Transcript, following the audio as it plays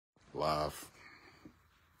Live.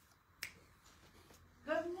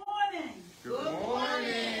 Good morning. Good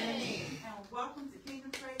morning. And welcome to Kingdom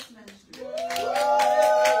Praise Ministry. Woo! I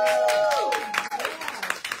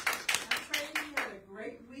pray you had a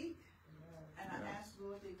great week, and I ask the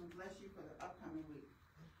Lord to even bless you for the upcoming week.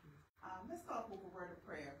 Let's start with a word of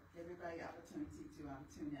prayer. Give everybody opportunity to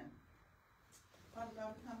tune in. Father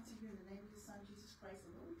God, we come to you in the name of your Son, Jesus Christ,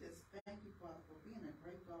 and Lord, we just thank you, Father, for being a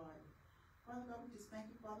great God. Father God, we just thank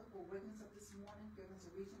you, Father, for waking us up this morning, giving us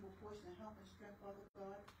a reasonable portion of health and strength, Father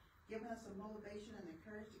God, giving us a motivation and the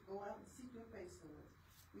courage to go out and seek your face, Lord.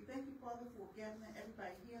 We thank you, Father, for gathering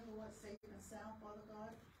everybody here, Lord, safe and sound, Father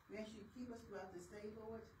God. We ask you to keep us throughout this day,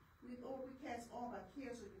 Lord. Lord, we cast all of our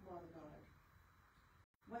cares on you, Father God.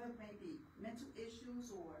 Whether it may be mental issues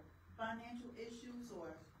or financial issues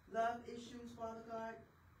or love issues, Father God,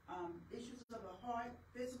 issues of the heart,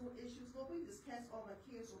 physical issues, Lord, we just cast all our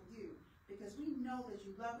cares on you because we know that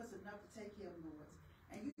you love us enough to take care of them, Lord.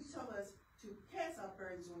 And you tell us to cast our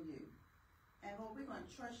burdens on you. And Lord, we're going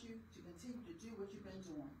to trust you to continue to do what you've been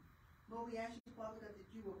doing. Lord, we ask you, Father God, that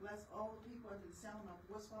you will bless all the people under the sound of my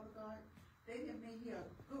voice, Father God. They may hear a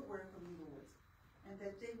good word from you, Lord, and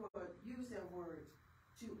that they will use their words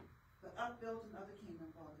to the upbuilding of the kingdom,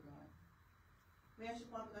 Father God. We ask you,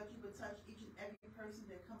 Father God, you would touch each and every person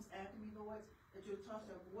that comes after me, Lord, that you would touch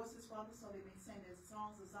their voices, Father, so they may sing their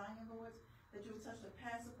songs of Zion, Lord, that you would touch the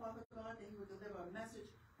pastor, Father God, that he would deliver a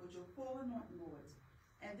message with your full anointing, Lord.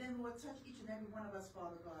 And then, Lord, touch each and every one of us,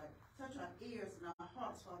 Father God. Touch our ears and our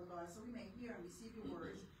hearts, Father God, so we may hear and receive your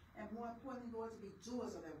words. And more importantly, Lord, to be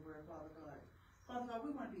doers of that word, Father God. Father God,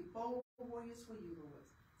 we want to be bold warriors for you, Lord.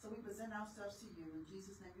 So we present ourselves to you. In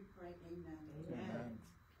Jesus' name we pray, amen. Amen.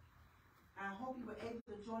 I hope you were able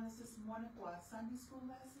to join us this morning for our Sunday school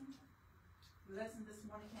lesson. The lesson this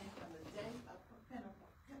morning came from the day of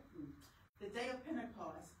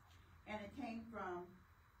Pentecost, and it came from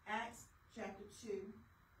Acts chapter 2,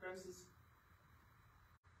 verses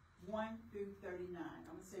 1 through 39.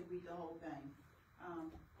 I'm going to say read the whole thing.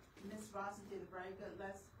 Miss Robinson did a very good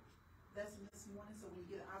lesson this morning, so when you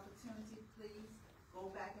get an opportunity, please go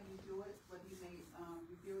back and review it, whether you may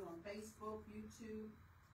review it on Facebook, YouTube,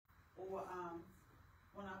 or on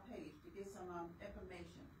our page to get some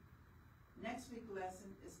information. Next week's lesson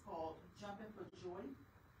is called Jumping for Joy.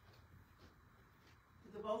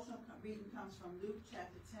 The devotional reading comes from Luke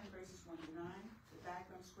chapter 10, verses 1 to 9. The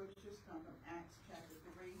background scriptures come from Acts chapter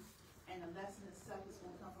 3. And the lesson itself is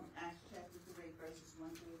going to come from Acts chapter 3, verses 1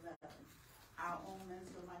 through 11. Our own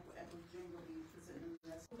minister, Michael Edwards Jr., will be presenting the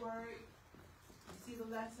lesson. Word, you see the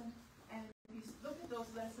lesson, and if you look at those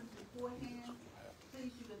lessons beforehand,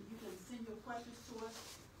 please, you can send your questions to us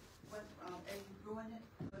as you're doing it,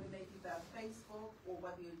 whether it may be by Facebook or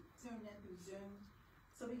whether you're tuning in through Zoom,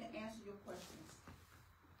 so we can answer your questions.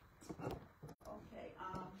 Okay.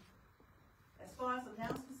 As far as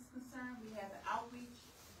announcements is concerned, we have an outreach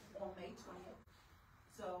on May 20th.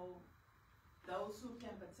 So those who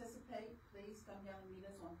can participate, please come down and meet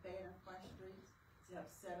us on Fair and Front Street to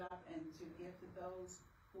help set up and to give to those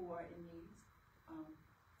who are in need.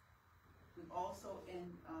 We're also in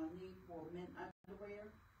need for men underwear,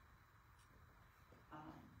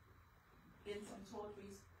 getting some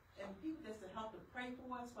toiletries, and people just to help to pray for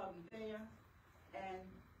us while we're there, and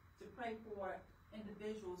to pray for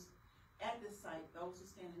individuals at this site, those who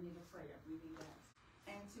stand in need of prayer. We need that.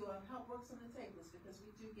 And to help work some of the tables, because we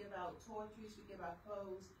do give out toiletries, we give out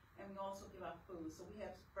clothes, and we also give out food. So we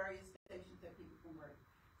have various stations that people can work.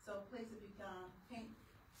 So please, if you can't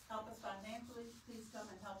help us financially, please come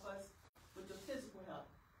and help us with your physical help.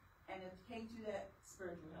 And if you can't do that,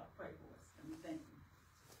 spiritual help. Pray for us. And we thank you.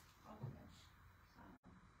 Okay.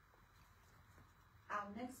 Our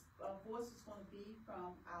next voice is going to be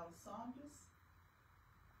from our songstress.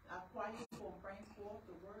 Our choir will bring forth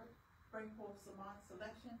the word, bring forth some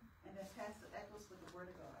selection, and then Pastor Echoes with the word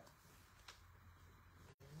of God.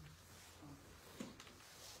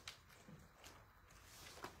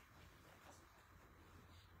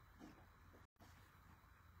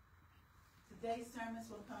 Today's sermons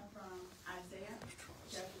will come from Isaiah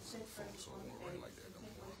chapter 6, verse 1 to 8,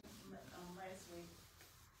 continuation from last week.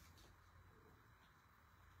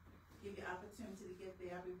 Give you opportunity to get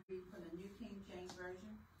there. I'll be reading from the New King James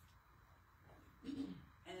Version.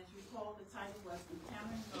 And as you recall, the title was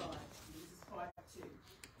Encountering God. This is part 2.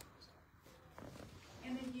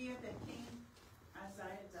 In the year that King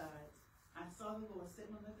Uzziah died, I saw the Lord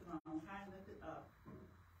sitting on the throne, high and lifted up,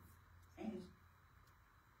 and his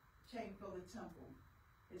chain filled the temple.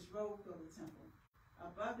 His robe filled the temple.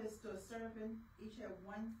 Above it stood seraphim, each had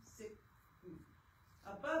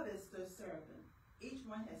Above it stood seraphim. Each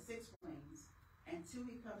one had 6 wings, And two,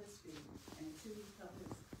 he covered his feet. And two, he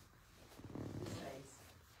covered his face.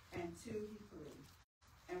 And two, he flew.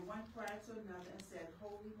 And one cried to another and said,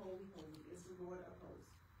 Holy, holy, holy is the Lord of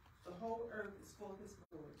hosts. The whole earth is full of his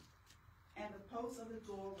glory. And the post of the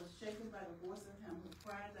door was shaken by the voice of him who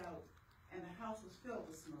cried out, and the house was filled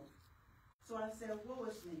with smoke. So I said, Woe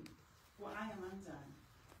is me, for I am undone,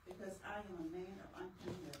 because I am a man of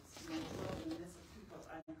unclean lips, and I dwell in the midst of people of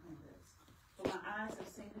unclean lips. For my eyes have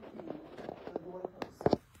seen the King, the Lord of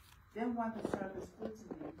hosts. Then one of the servants flew to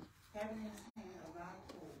me, having in his hand a rod of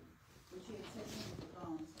coal, which he had taken with the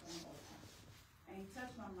bones from the altar. And he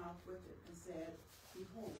touched my mouth with it, and said,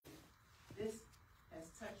 Behold, this has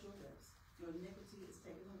touched your lips. Your iniquity is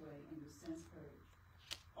taken away, and your sins purged.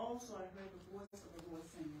 Also I heard the voice of the Lord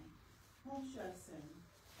saying, Whom shall I send,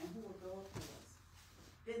 and who will go before us?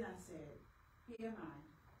 Then I said, Here am I,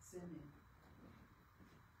 send me.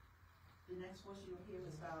 The next portion you'll hear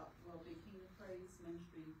is about, will be Kingdom Praise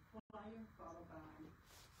Ministry Choir, followed by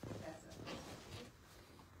Pastor.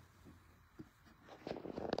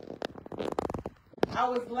 I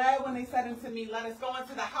was glad when they said unto me, Let us go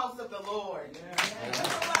into the house of the Lord. Yeah. Let's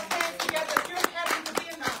put our hands together. If you're happy to be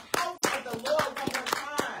in the house of the Lord one more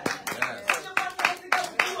time. Yes. Put your hands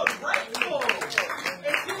together. If you are grateful.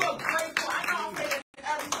 If you are grateful. I know I'm saying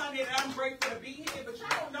every Sunday that I'm grateful to be here, but y'all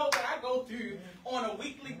don't know what I go through on a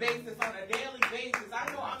weekly basis, on a daily basis. I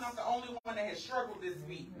know I'm not the only one that has struggled this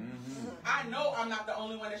week. I know I'm not the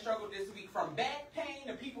only one that struggled this week. From back pain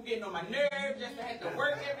to people getting on my nerves, just to have to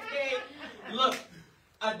work every day. Look.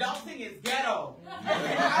 Adulting is ghetto.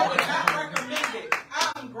 I would not recommend it.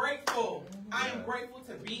 I'm grateful. I am grateful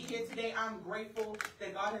to be here today. I'm grateful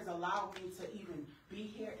that God has allowed me to even be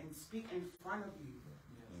here and speak in front of you.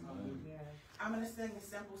 I'm going to sing a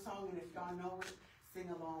simple song, and if y'all know it, sing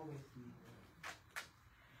along with me.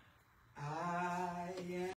 I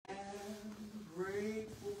am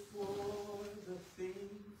grateful for the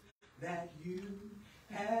things that you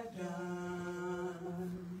have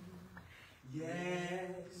done.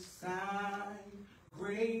 Yes, I'm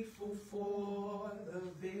grateful for the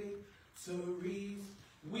victories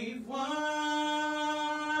we've won.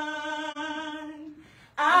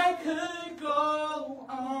 I could go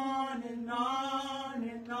on and on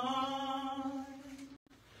and on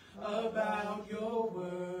about your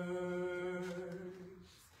words,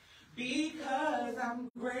 because I'm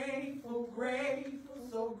grateful, grateful,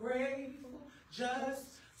 so grateful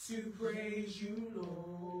just to praise you,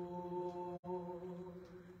 Lord.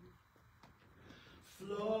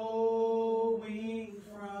 Flowing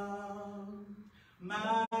from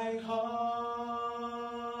my heart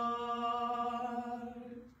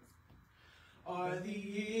are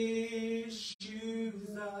the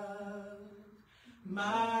issues of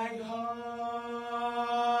my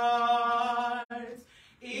heart.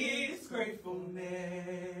 It's gratefulness.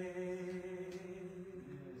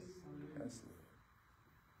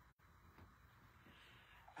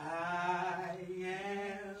 I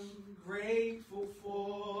am grateful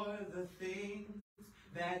for the things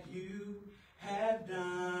that you have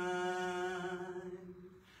done.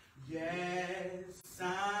 Yes,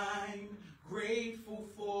 I'm grateful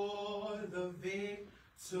for the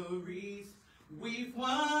victories we've won.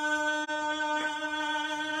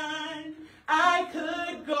 I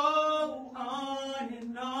could go on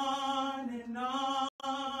and on and on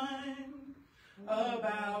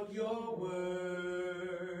about your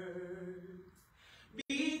word,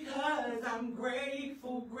 because I'm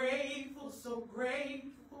grateful, grateful, so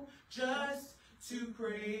grateful just to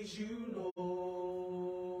praise you,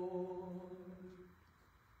 Lord.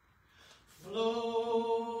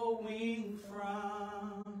 Flowing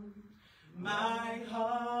from my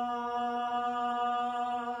heart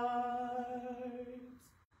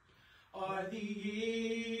are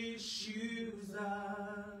the issues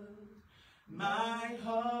of my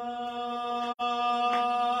heart.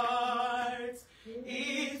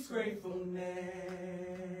 It's gratefulness.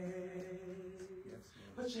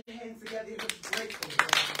 Put your hands together if it's grateful.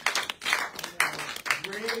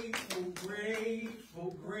 Grateful, grateful,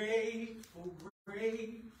 grateful,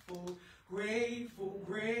 grateful, grateful,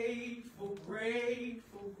 grateful,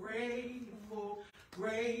 grateful, grateful,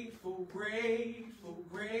 grateful, grateful,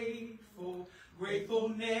 grateful,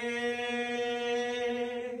 gratefulness.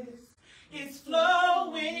 It's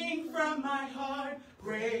flowing from my heart.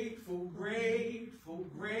 Grateful, grateful,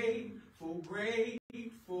 grateful,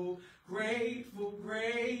 grateful, grateful,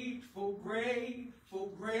 grateful, grateful,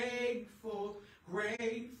 grateful,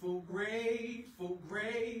 grateful, grateful,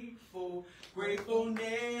 grateful, gratefulness.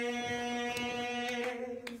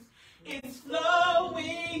 It's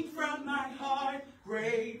flowing from my heart.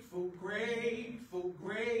 Grateful, grateful,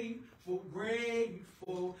 grateful, grateful,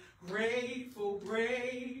 grateful,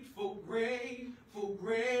 grateful, grateful,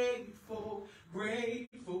 grateful,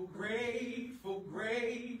 grateful, grateful,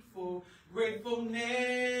 grateful, gratefulness.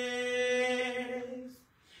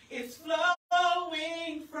 It's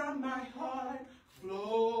flowing from my heart,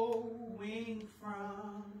 flowing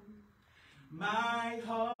from my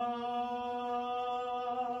heart.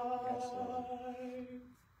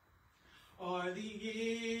 Are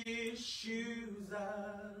the issues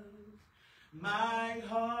of my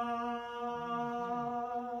heart,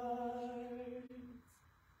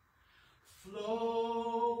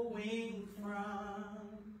 flowing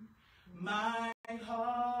from my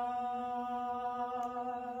heart,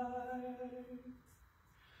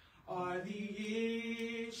 are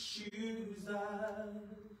the issues of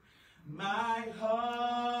my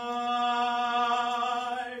heart.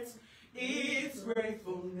 It's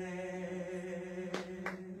gratefulness.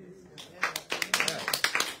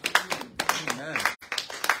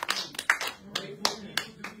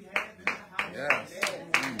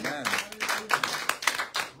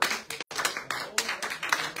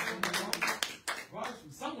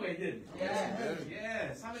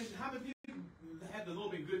 Yes. How many people have the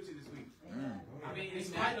Lord been good to this week? I mean, in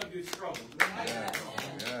spite of your struggle, in spite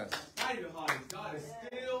of your heartaches, God is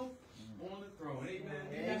still on the throne. Amen.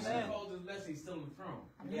 Amen. Called this lesson, he's still on the throne.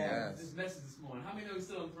 Yes. This message this morning. How many know he's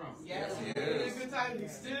still on the throne? Yes, he is. Good time.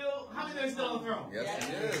 He's still. How many know he's still on the throne? Yes,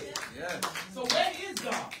 he is. Yes. So where is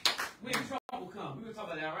God when trouble comes? We're going to talk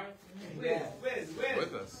about that, right? Where is it?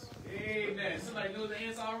 With us. Amen. Somebody knows the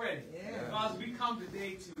answer already. Yeah. Because we come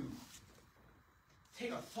today to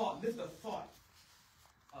take a thought, lift a thought,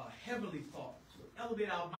 a heavenly thought, to elevate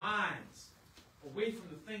our minds away from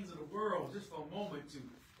the things of the world just for a moment, to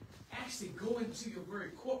actually go into your very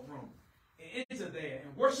courtroom and enter there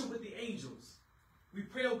and worship with the angels. We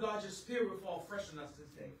pray, oh God, your spirit will fall fresh on us this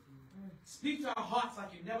day. Speak to our hearts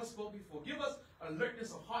like you never spoke before. Give us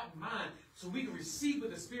alertness of heart and mind so we can receive what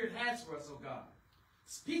the Spirit has for us, oh God.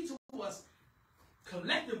 Speak to us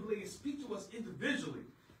collectively and speak to us individually.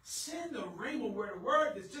 Send the rhema word, a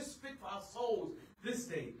word that's just fit for our souls this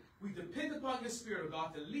day. We depend upon your Spirit, oh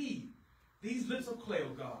God, to lead these lips of clay,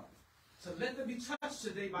 oh God. So let them be touched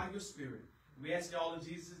today by your Spirit. We ask you all in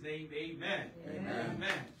Jesus' name, amen. Amen.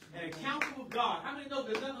 Amen. An encounter with God. How many know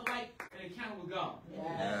there's nothing like an encounter with God?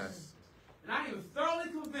 Yes. And I am thoroughly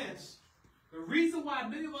convinced the reason why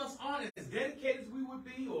many of us aren't as dedicated as we would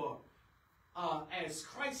be or as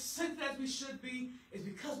Christ-centered as we should be is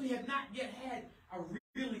because we have not yet had a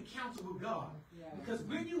real encounter with God. Yeah. Because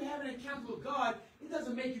when you have an encounter with God, it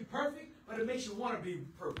doesn't make you perfect, but it makes you want to be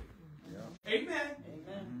perfect. Yeah. Amen.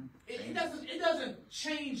 Amen. It doesn't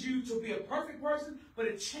change you to be a perfect person, but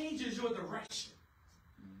it changes your direction.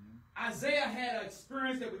 Isaiah had an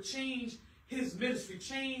experience that would change his ministry,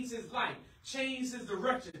 change his life, change his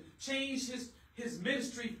direction, change his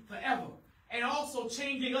ministry forever. And also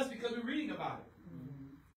changing us because we're reading about it.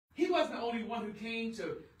 He wasn't the only one who came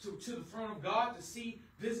to the throne of God to see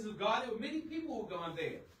visions of God. There were many people who have gone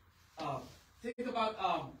there. Think about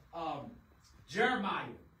Jeremiah,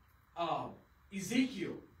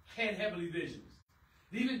 Ezekiel had heavenly visions.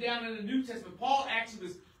 Even down in the New Testament, Paul actually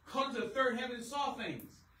was called to the third heaven and saw things.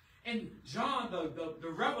 And John,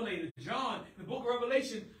 the Revelator, John, the book of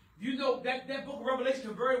Revelation, you know that book of Revelation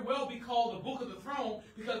can very well be called the book of the throne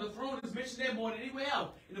because the throne is mentioned there more than anywhere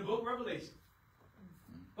else in the book of Revelation.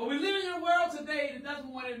 But we're living in a world today that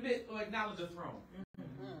doesn't want to admit or acknowledge the throne.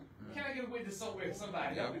 Can I get a witness somewhere?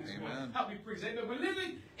 Somebody help me this morning. Help me preach. Amen. We're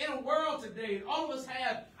living in a world today, and all of us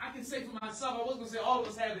have, I can say for myself, I was going to say all of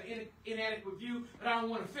us have an inadequate view, but I don't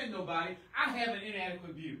want to offend nobody. I have an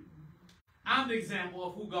inadequate view. I'm the example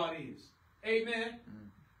of who God is. Amen.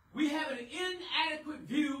 We have an inadequate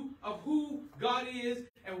view of who God is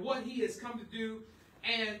and what he has come to do.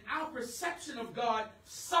 And our perception of God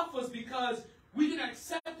suffers because we do not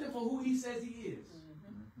accept him for who he says he is.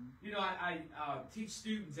 You know, I teach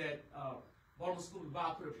students at Baltimore School of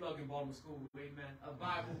Bible, put a plug in Baltimore School, amen, of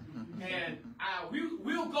Bible. And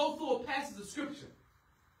we'll go through a passage of Scripture.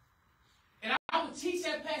 And I will teach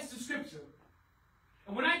that passage of Scripture.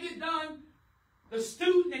 And when I get done, the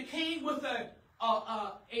student that came with a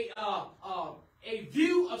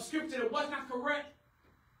view of Scripture that was not correct,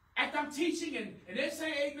 after I'm teaching and they're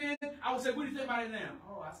saying amen, I would say, what do you think about it now?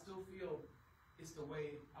 Oh, I still feel it's the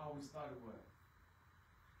way I always thought it was.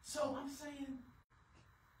 So I'm saying,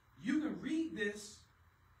 you can read this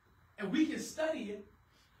and we can study it,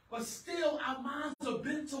 but still our minds are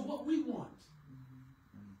bent to what we want.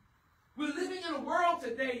 We're living in a world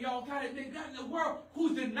today, y'all got it. They got in a world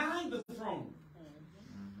who's denying the throne.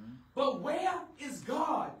 But where is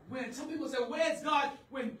God? When some people say, where's God?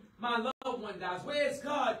 When my loved one dies? Where's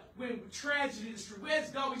God when tragedy is true? Where's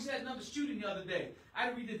God when we had another shooting the other day? I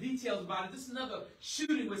didn't read the details about it. This is another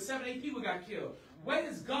shooting where 7, 8 people got killed. Where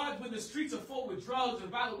is God when the streets are full with drugs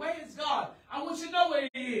and violence? Where is God? I want you to know where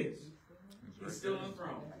He is. He's still on the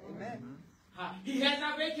throne. Amen. He has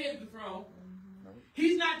not vacated the throne.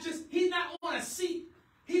 He's not on a seat.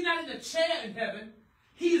 He's not in a chair in heaven.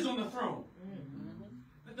 He is on the throne.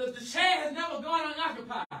 The chair has never gone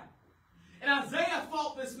unoccupied. And Isaiah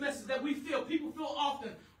felt this message that we feel. People feel often,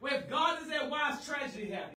 where if God is there, why is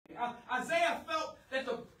tragedy happening? Isaiah felt that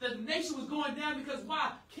the nation was going down because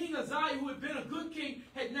why? King Uzziah, who had been a good king,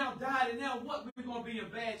 had now died, and now what? We're going to be in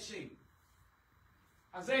bad shape.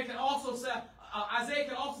 Isaiah can also say Uzziah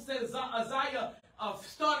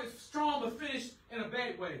started strong but finished in a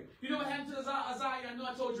bad way. You know what happened to Uzziah? I know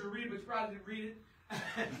I told you to read it, but you probably didn't read it.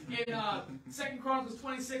 In 2 Chronicles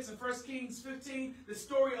 26 and 1 Kings 15, the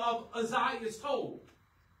story of Uzziah is told.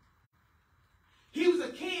 He was a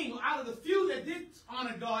king out of the few that did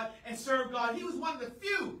honor God and serve God. He was one of the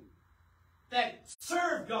few that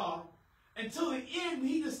served God until the end when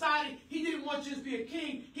he decided he didn't want to just be a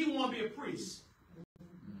king, he wanted to be a priest.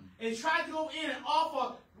 And he tried to go in and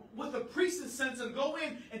offer with the priest's censer, go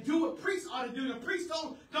in and do what priests ought to do. The priests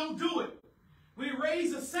don't do it. When he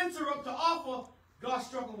raised the censer up to offer, God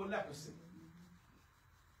struck him with leprosy.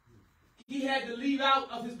 He had to leave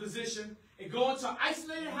out of his position and go into an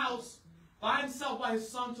isolated house by himself while his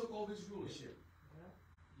son took over his rulership.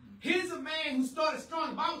 Here's a man who started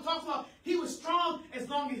strong. The Bible talks about he was strong as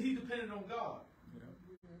long as he depended on God.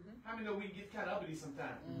 How many know we get kind of uppity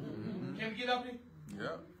sometimes? Can we get uppity? Yeah.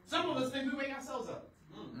 Some of us think we wake ourselves up.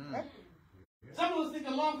 Some of us think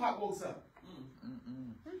the alarm clock woke up.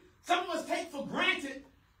 Some of us take for granted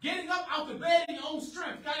getting up out the bed in your own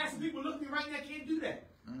strength. God, I got some people looking at me right now can't do that.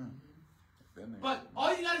 But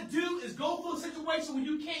all you got to do is go through a situation when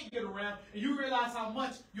you can't get around, and you realize how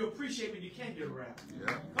much you appreciate when you can get around.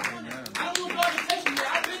 Yeah. Come on now. I don't want God to take you there.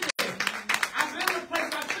 I've been there. I've been in a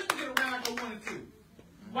place where I couldn't get around like I wanted to.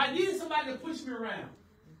 Where I needed somebody to push me around.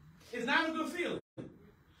 It's not a good feeling.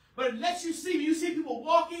 But it lets you see, when you see people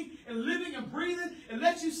walking and living and breathing, it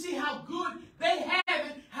lets you see how good they have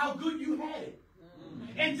it, how good you had it.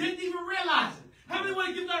 And didn't even realize it. How many want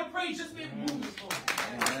to give God a praise just being moved this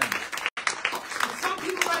morning? Some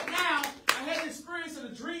people right now, I had an experience in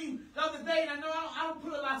a dream the other day, and I know I don't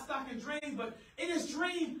put a lot of stock in dreams, but in this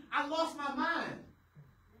dream, I lost my mind.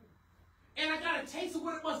 And I got a taste of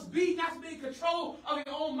what it must be not to be in control of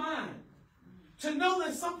your own mind. To know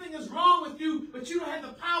that something is wrong with you, but you don't have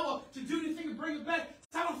the power to do anything to bring it back.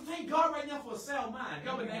 So I don't thank God right now for a sound mind.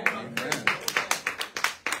 Y'all been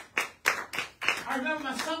I remember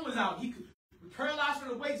my son was out. He paralyzed from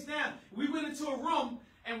the waist down. We went into a room,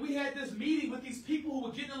 and we had this meeting with these people who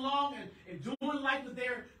were getting along and doing life with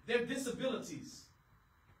their disabilities.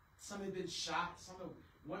 Some had been shot.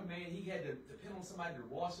 One man, he had to depend on somebody to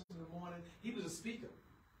wash him in the morning. He was a speaker.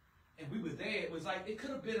 And we were there. It was like, it could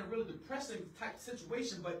have been a really depressing type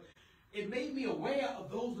situation, but it made me aware of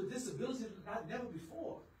those with disabilities like never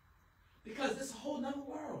before. Because it's a whole nother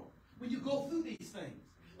world when you go through these things.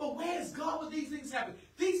 But where is God when these things happen?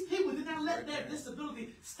 These people did not let that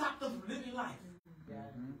disability stop them from living life.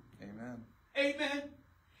 Amen. Amen.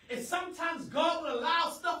 And sometimes God will allow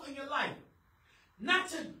stuff in your life not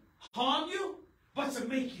to harm you, but to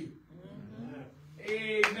make you.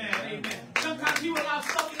 Amen. Amen. Sometimes He will allow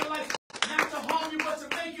stuff in your life not to harm you, but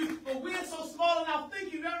to make you. But we're so small in our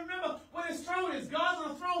thinking. You gotta remember what His throne is. God's on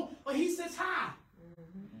the throne, but He sits high.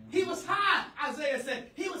 He was high, Isaiah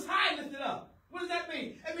said. He was high and lifted up. What does that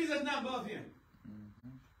mean? That means there's nothing above Him.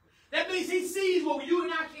 That means He sees what you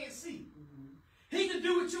and I can't see. He can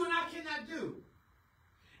do what you and I cannot do.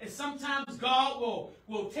 And sometimes God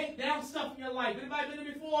will take down stuff in your life. Anybody been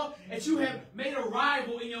there before? That you have made a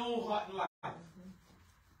rival in your own heart and life.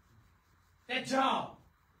 That job,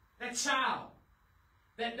 that child,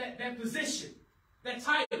 that position, that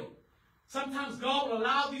title. Sometimes God will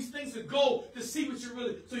allow these things to go to see what you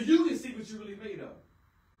really, so you can see what you're really made of.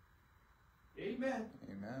 Amen.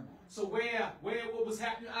 Amen. So what was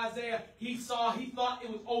happening to Isaiah? He thought it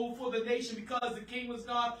was over for the nation because the king was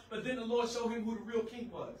gone, but then the Lord showed him who the real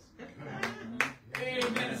king was.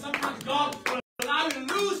 Amen. And sometimes God will allow you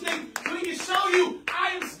to lose things so He can show you,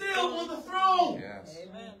 I am still on the throne. Yes.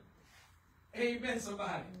 Amen. Amen,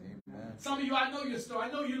 somebody. Amen. Some of you, I know your story.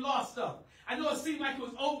 I know you lost stuff. I know it seemed like it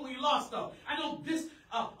was over when you lost stuff. I know this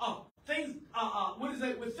things,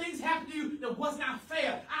 when things happen to you that was not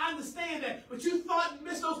fair. I understand that. But you thought you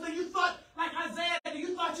missed those things. You thought, like Isaiah,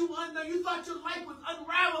 you thought you were undone. You thought your life was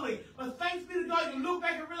unraveling. But thanks be to God, you look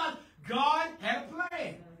back and realize God had a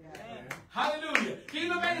plan. Yeah. Hallelujah. Can you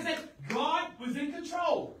look back and say,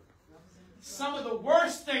 some of the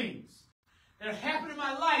worst things that have happened in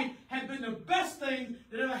my life have been the best things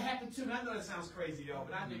that ever happened to me. I know that sounds crazy, y'all,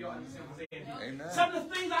 but I know y'all understand what I'm saying. Amen. Some of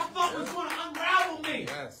the things I thought was going to unravel me.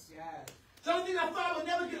 Yes. Some of the things I thought I would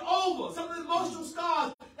never get over. Some of the emotional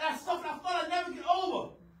scars, that stuff that I thought I'd never get over.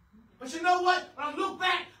 But you know what? When I look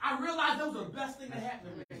back, I realized those were the best thing that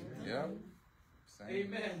happened to me. Yeah.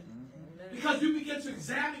 Amen. Because you begin to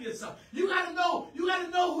examine yourself. You gotta know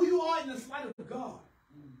who you are in the sight of God.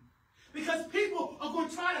 Because people are going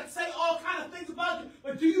to try to say all kinds of things about you,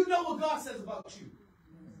 but do you know what God says about you?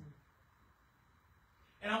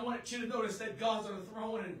 And I want you to notice that God's on the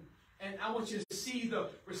throne, and I want you to see the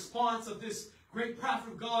response of this great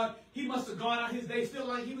prophet of God. He must have gone out his day feeling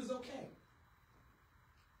like he was okay.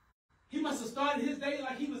 He must have started his day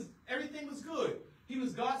like everything was good. He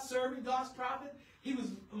was God's servant, God's prophet. He was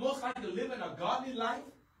most likely living a godly life.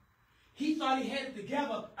 He thought he had it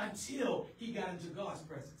together until he got into God's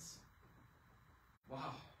presence.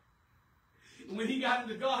 Wow. And when he got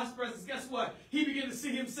into God's presence, guess what? He began to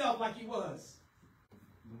see himself like he was.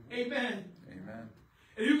 Amen. Amen.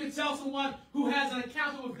 And you can tell someone who has an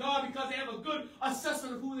encounter with God because they have a good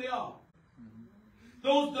assessment of who they are.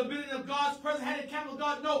 Those that have been in God's presence, had an encounter with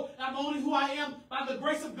God, know I'm only who I am by the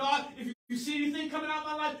grace of God. If you see anything coming out of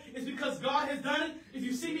my life, it's because God has done it. If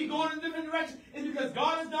you see me going in a different direction, it's because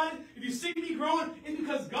God has done it. If you see me growing, it's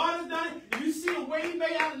because God has done it. If you see a way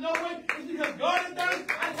made out of no way, it's because God has done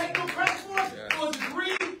it. I take no credit for it. For a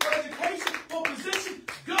degree, for education, for position.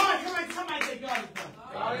 God, somebody say God has done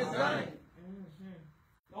it. God has done it.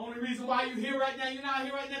 The only reason why you're here right now, you're not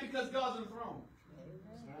here right now because God's on the throne.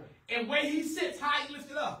 And where he sits high and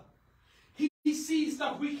lifted up, he sees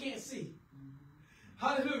stuff we can't see.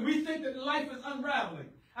 Hallelujah. We think that life is unraveling.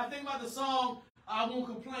 I think about the song, I Won't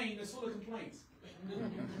Complain, that's full of complaints.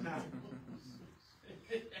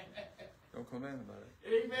 Don't complain about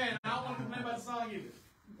it. Amen. I don't want to complain about the song either.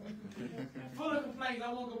 Full of complaints,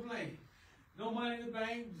 I won't complain. No money in the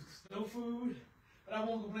bank, no food, but I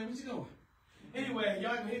won't complain. What you doing? Anyway,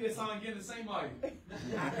 y'all can hear this song again, the same audio.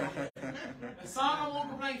 The song I Won't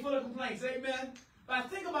Complain, full of complaints. Amen. But I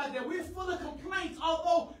think about that. We're full of complaints,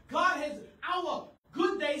 although God has, our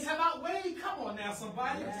good days have outweighed. Come on now,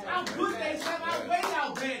 somebody. Our good days have outweighed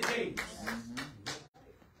our bad days.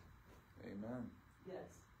 Amen. Yes.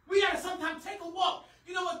 We got to sometimes take a walk.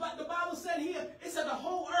 You know what the Bible said here? It said the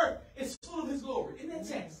whole earth is full of his glory. In that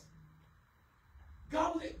text.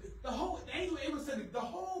 God, the angel Abraham said the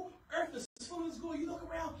whole earth is full of his glory. You look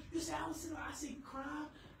around, you say, I see crime,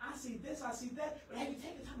 I see this, I see that. But have you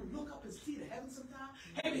taken time to look up and see the heavens sometime?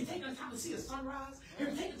 Have you taken the time to see a sunrise? Have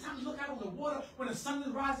you taken time to look out on the water when the sun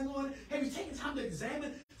is rising on it? Have you taken time to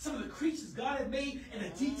examine some of the creatures God has made and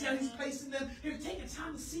the detail he's placed in them? Have you taken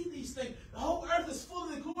time to see these things? The whole earth is full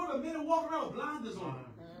of the glory, but men are walking around with blinders on.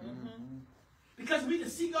 Because if we can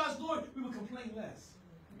see God's glory, we will complain less.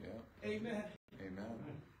 Yeah. Amen. Amen.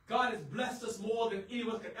 God has blessed us more than any of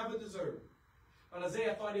us could ever deserve. But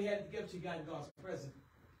Isaiah thought he had to get to God in God's presence.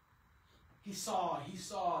 He saw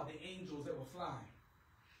the angels that were flying.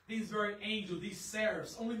 These very angels, these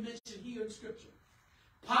seraphs, only mentioned here in Scripture.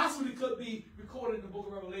 Possibly could be recorded in the book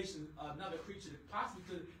of Revelation, another creature that possibly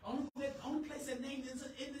could. Only place that name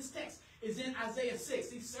in this text is in Isaiah 6.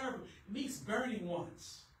 These seraphs meets burning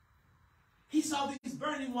ones. He saw these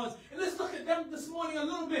burning ones. And let's look at them this morning a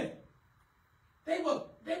little bit. They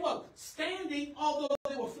were standing, although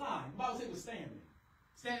they were flying. The Bible said they were standing.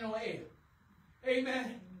 Standing on air.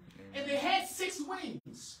 Amen. And they had 6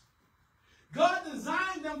 wings. God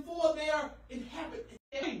designed them for their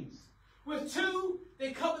wings. With 2,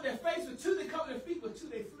 they covered their face. With 2, they covered their feet. With 2,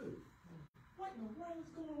 they flew. What in the world is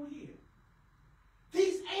going on here?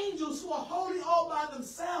 These angels who are holy all by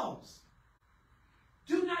themselves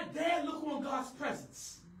do not dare look on God's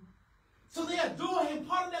presence. So they adore him.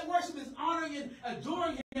 Part of that worship is honoring and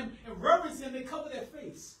adoring him and reverencing him. They cover their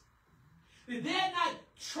face. They dare not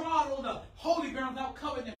trod on the holy ground without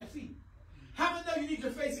covering their feet. How many know you need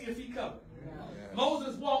your face and your feet covered? Yeah.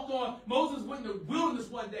 Moses went in the wilderness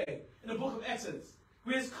one day in the book of Exodus,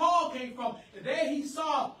 where his call came from. And there he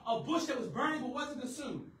saw a bush that was burning but wasn't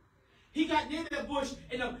consumed. He got near that bush,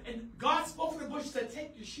 and God spoke to the bush and said,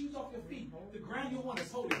 take your shoes off your feet. The ground you want is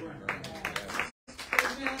holy ground.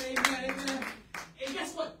 Amen, amen, amen. And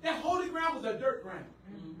guess what? That holy ground was a dirt ground.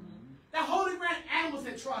 That holy ground, animals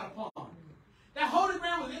had trod upon. That holy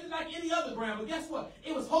ground was like any other ground. But guess what?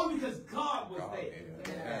 It was holy because God was there.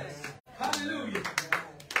 Yes. Hallelujah.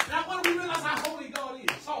 Now, why do we realize how holy God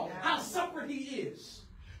is? How separate he is.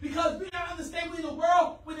 Because we don't understand we're in a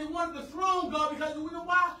world where they wanted to throne God. Because we know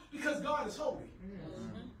why? Because God is holy.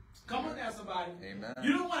 Come on now, somebody. Amen.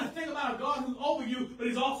 You don't want to think about a God who's over you, but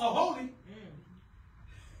he's also holy.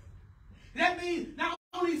 That means not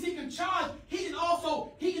only is he in charge, he can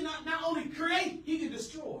not only create, he can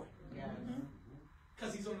destroy.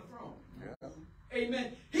 Because he's on the throne. Yeah.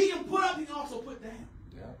 Amen. He can put up, he can also put down.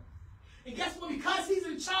 Yeah. And guess what? Because he's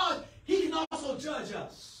in charge, he can also judge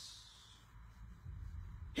us.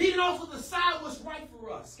 He can also decide what's right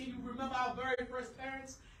for us. Can you remember our very first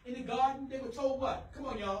parents in the garden? They were told what? Come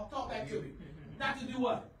on, y'all. Talk back to me. Not to do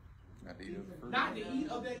what? Not to eat of the fruit. Not to eat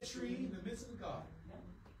of that tree in the midst of the garden.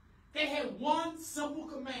 They had one simple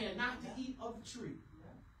command, not to eat of the tree.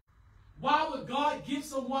 Why would God give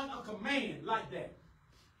someone a command like that?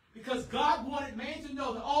 Because God wanted man to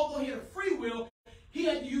know that although he had a free will, he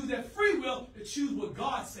had to use that free will to choose what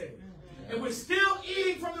God said. Yeah. And we're still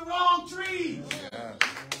eating from the wrong trees. Yeah.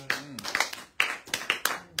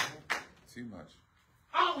 Too much.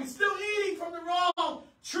 Aren't we still eating from the wrong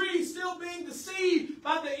tree, still being deceived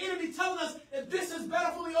by the enemy telling us that this is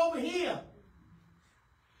better for me over here?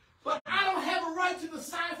 But I don't have a right to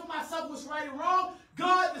decide for myself what's right and wrong.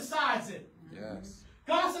 God decides it. Yes.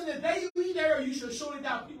 God said that they you eat there, you shall surely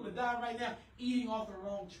die. People are dying right now eating off the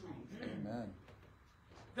wrong tree. Amen.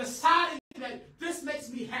 Deciding that this makes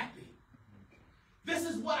me happy. This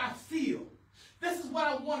is what I feel. This is what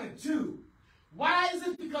I want to do. Why is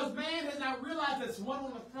it? Because man has not realized there's one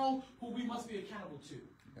on the throne who we must be accountable to.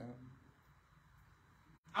 Yeah.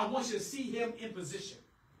 I want you to see him in position.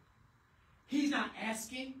 He's not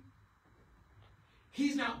asking.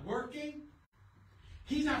 He's not working.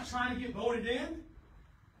 He's not trying to get voted in.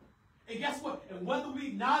 And guess what? And whether we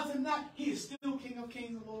acknowledge him or not, he is still King of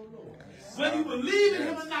Kings and Lord of Lords. Yes. Whether you believe in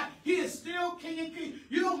him or not, he is still King and King.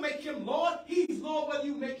 You don't make him Lord. He's Lord whether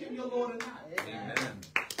you make him your Lord or not. Amen.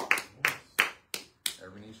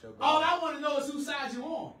 Every knee shall bow. All I want to know is whose side you're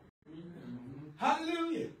on.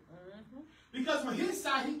 Hallelujah. Because on his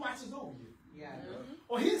side, he watches over you. Yeah.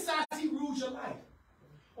 On his side, he rules your life.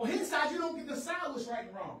 On his side, you don't get to decide what's right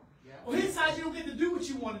and wrong. On his side, you don't get to do what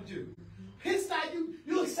you want to do. His side,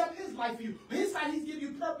 you accept his life for you. On his side, he's giving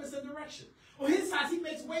you purpose and direction. On his side, he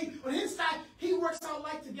makes way. On his side, he works out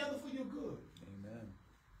life together for your good. Amen.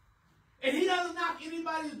 And he doesn't knock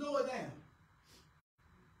anybody's door down.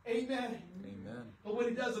 Amen. Amen. But what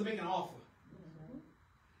he does is make an offer.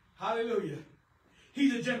 Hallelujah.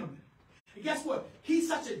 He's a gentleman. And guess what? He's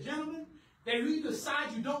such a gentleman that if you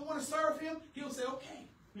decide you don't want to serve him, he'll say, okay.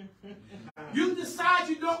 You decide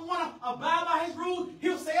you don't want to abide by his rules,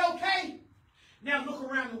 he'll say, okay. Now look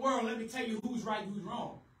around the world. Let me tell you who's right and who's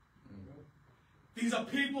wrong. These are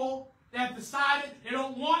people that have decided they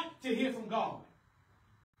don't want to hear from God.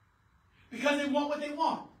 Because they want what they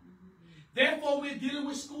want. Therefore, we're dealing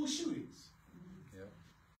with school shootings. Yep.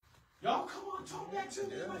 Y'all, come on, talk back to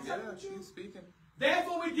me. Keep speaking.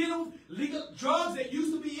 Therefore, we're dealing with legal drugs that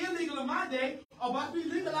used to be illegal in my day are about to be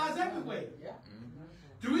legalized everywhere. Yeah.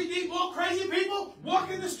 Do we need more crazy people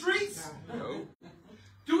walking the streets? No.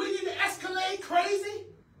 Do we need to escalate crazy?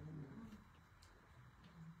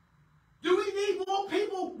 Do we need more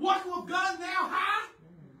people walking with guns now high?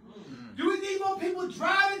 Do we need more people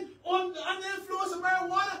driving under the influence of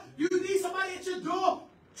marijuana? You need somebody at your door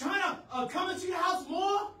trying to come into your house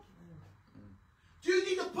more? Do you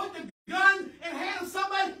need to put the gun in the hand of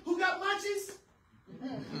somebody who got munchies?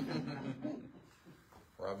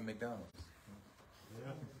 Robbing McDonald's.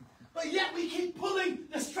 Yeah. But yet we keep pulling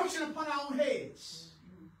destruction upon our own heads.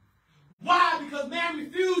 Why? Because man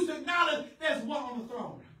refused to acknowledge there's one on the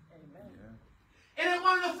throne. And that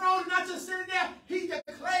one on the throne is not just sitting there. He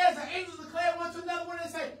declares, the angels declare one to another when they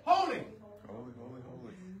say, holy. Holy, holy,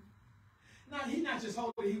 holy. Now, he's not just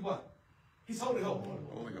holy, he what? He's holy, holy.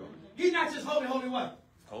 Holy, holy. He's not just holy, holy what?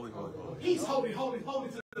 Holy, holy, holy. He's holy, holy, holy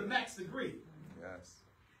to the max degree. Yes.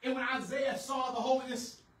 And when Isaiah saw the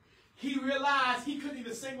holiness, he realized he couldn't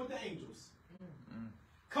even sing with the angels.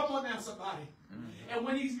 Come on now, somebody. And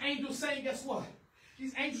when these angels sang, guess what?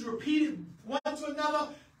 These angels repeated one to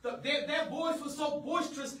another. Their voice was so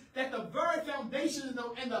boisterous that the very foundation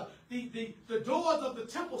and the doors of the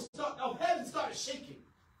temple of heaven started shaking.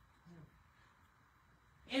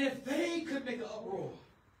 And if they could make an uproar,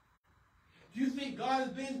 do you think God has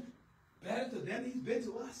been better to them than he's been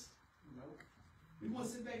to us? No. We want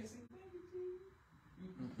to sit back and say, thank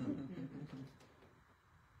you.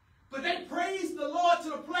 But they praised the Lord to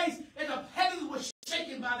the place and the heavens were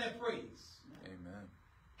shaken by their praise. Amen.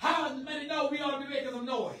 How many know we ought to be making some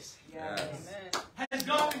noise? Yes. Amen. Has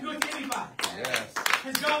God been good to anybody? Yes.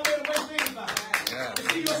 Has God made a way for anybody? Yes.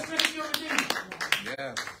 Is he your strength, your redeemer?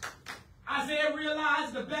 Yes. Isaiah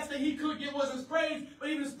realized the best thing he could get was his praise, but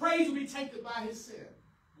even his praise would be tainted by his sin.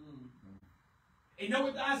 And you know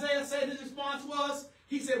what Isaiah said his response was?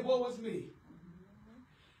 He said, woe is me.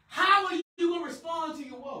 How are you going to respond to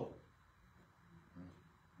your woe?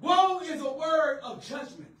 word of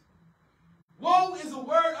judgment. Woe is a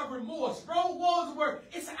word of remorse. Woe is a word.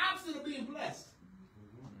 It's the opposite of being blessed.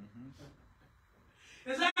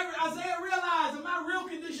 As Isaiah realized that my real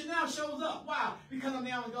condition now shows up. Why? Because I'm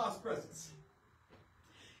now in God's presence.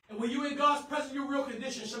 And when you're in God's presence, your real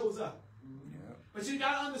condition shows up. Yeah. But you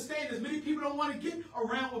got to understand this. Many people don't want to get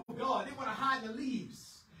around with God. They want to hide in the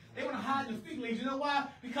leaves. They want to hide in the fig leaves. You know why?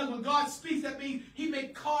 Because when God speaks, that means he may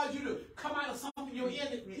cause you to come out of something you're in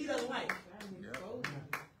that he doesn't like.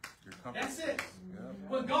 That's it.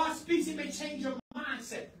 When God speaks, he may change your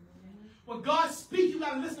mindset. When God speaks, you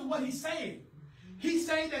got to listen to what he's saying. He's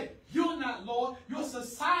saying that you're not Lord. Your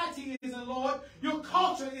society isn't Lord. Your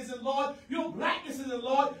culture isn't Lord. Your blackness isn't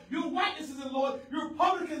Lord. Your whiteness isn't Lord. Your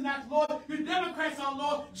Republicans are not Lord. Your Democrats are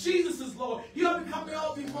Lord. Jesus is Lord. He ought to come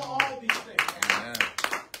all before all these things. Amen.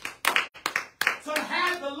 So to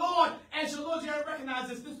have the Lord as your Lord, you got to recognize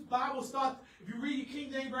this. This Bible starts, if you read your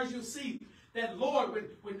King James Version, you'll see that Lord,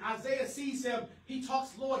 when Isaiah sees him, he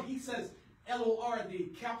talks Lord, he says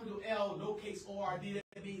L-O-R-D, capital L, lowercase O-R-D.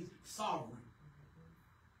 That means sovereign.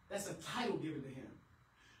 That's a title given to him.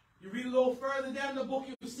 You read a little further down the book,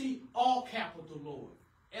 you'll see all capital Lord.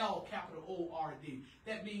 L capital O-R-D.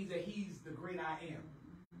 That means that he's the great I am.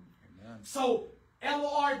 Amen. So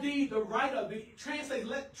L-O-R-D, the writer, the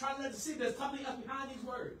translator, try to let us see there's something else behind these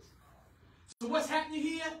words. So what's happening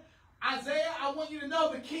here? Isaiah, I want you to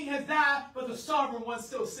know the king has died, but the sovereign one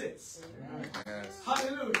still sits. Yes.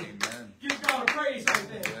 Hallelujah. Amen. Give God a praise right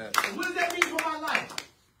there. Yes. What does that mean for my life?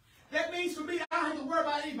 That means for me, I don't have to worry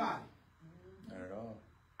about anybody. Not at all.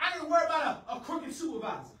 I don't have to worry about a crooked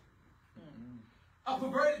supervisor, a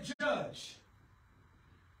perverted judge,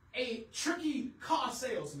 a tricky car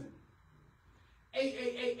salesman,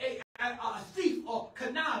 a thief or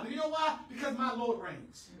conniver. You know why? Because my Lord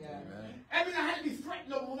reigns. Yeah. I mean, I had to be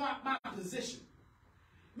threatened over my position.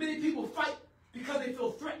 Many people fight because they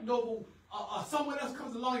feel threatened over someone else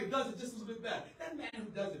comes along and does it just a little bit better. That man who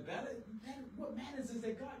does it better, what matters is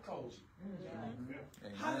that God called you.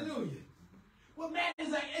 Mm-hmm. Hallelujah. What matters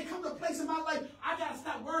is that it comes to a place in my life, I got to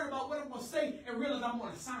stop worrying about what I'm going to say and realize I'm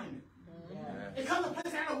on assignment. Mm-hmm. It comes to a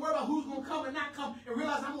place I don't worry about who's going to come and not come and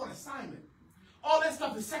realize I'm on assignment. All that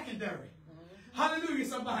stuff is secondary. Mm-hmm. Hallelujah,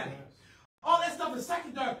 somebody. All that stuff is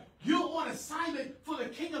secondary. You're on assignment for the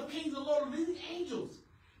King of Kings and Lord of Lords. These angels,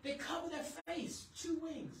 they cover their face, 2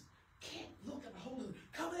 wings. Can't look at the holiness.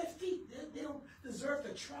 Cover their feet. They don't deserve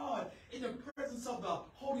to trod in the presence of the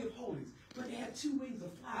Holy of Holies. But they have 2 wings to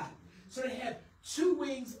fly. So they have 2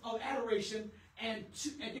 wings of adoration and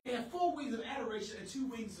they have 4 wings of adoration and 2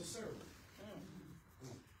 wings to serve.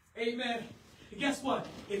 Amen. And guess what?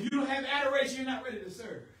 If you don't have adoration, you're not ready to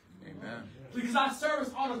serve. Amen. Because our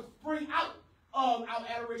service ought to spring out of our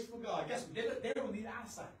adoration for God. Guess what? They don't need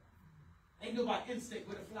eyesight. They can go by instinct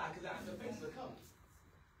with a fly because their faces are covered.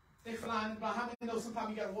 They flying by. How many know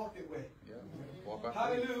sometimes you got to walk that way? Yeah. Walk by.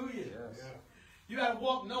 Hallelujah. Yes. Yeah. You got to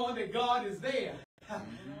walk knowing that God is there.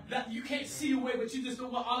 That you can't see your way, but you just know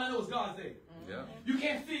what. All I know is God's there. Yeah. You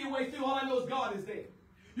can't feel your way through. All I know is God is there.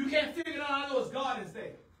 You can't figure it out. All I know is God is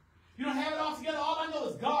there. You don't have it all together. All I know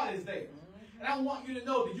is God is there. And I want you to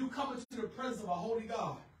know that you come into the presence of a holy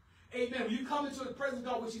God. Amen. When you come into the presence of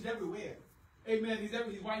God, which He's everywhere. Amen. He's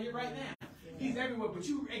right here, right now. He's everywhere. But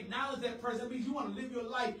you acknowledge that presence. That means you want to live your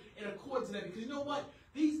life in accordance to that. Because you know what?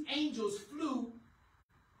 These angels flew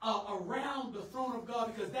around the throne of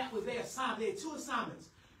God because that was their assignment. They had 2 assignments.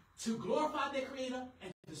 To glorify their Creator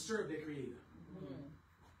and to serve their Creator.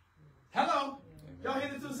 Hello? Y'all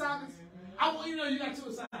hear the 2 assignments? I want you to know you got 2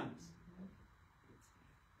 assignments.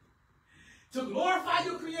 To glorify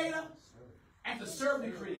your Creator and to serve the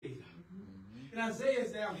Creator. And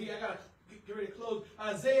Isaiah's down here. I got to get ready to close.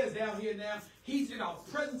 Isaiah's down here now. He's in our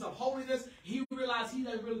presence of holiness. He realized he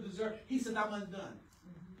doesn't really deserve. He says, I'm undone.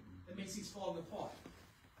 That means he's falling apart.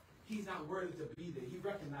 He's not worthy to be there. He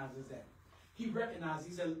recognizes that. He recognizes,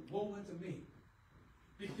 he said, woe unto me.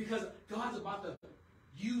 Because God's about to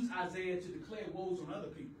use Isaiah to declare woes on other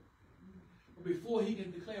people. But before he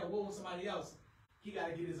can declare woe on somebody else, he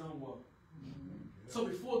got to get his own woe. So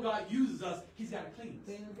before God uses us, he's got to clean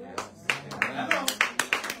us. Hello?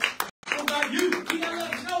 So God uses, he got to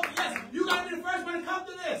let us know, yes, you got to be the first one to come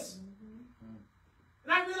to this.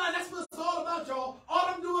 And I realize that's what it's all about, y'all. All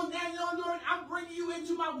I'm doing now, I'm bringing you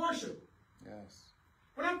into my worship. Yes.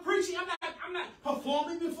 When I'm preaching, I'm not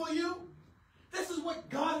performing before you. This is what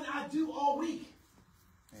God and I do all week.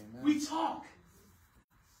 Amen. We talk.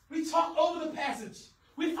 We talk over the passage.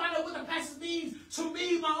 We find out what the passage means to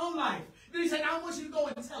me in my own life. Then he said, I want you to go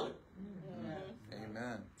and tell it.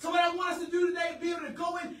 Amen. So what I want us to do today is be able to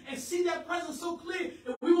go in and see that presence so clear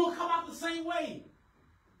that we won't come out the same way.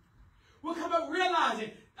 we'll come up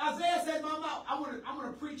realizing, Isaiah said, Mama, I want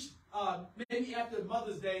to preach, maybe after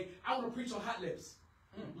Mother's Day, I want to preach on hot lips.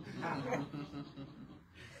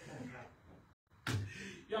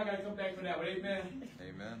 Y'all got to come back for that one, amen?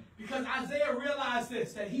 Amen. Because Isaiah realized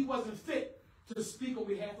this, that he wasn't fit to speak on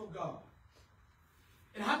behalf of God.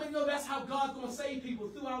 And how many know that's how God's going to save people,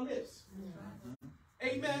 through our lips?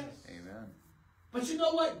 Amen? Amen. But you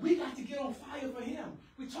know what? We got to get on fire for him.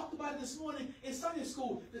 We talked about it this morning in Sunday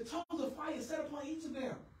school. The tongues of fire set upon each of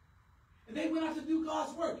them. And they went out to do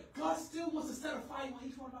God's work. God still wants to set a fire on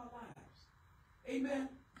each one of our lives. Amen?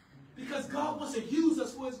 Because God wants to use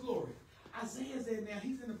us for his glory. Isaiah's in there.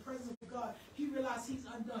 He's in the presence of God. He realized he's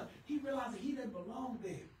undone. He realized that he doesn't belong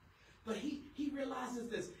there. But he realizes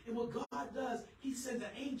this. And what God does, he sends an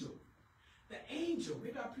angel. The angel,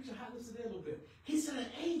 maybe I'll preach on hot lips today a little bit. He sent an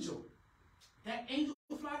angel. That angel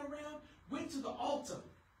flying around, went to the altar,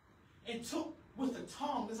 and took with the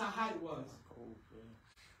tongue, this is how hot it was,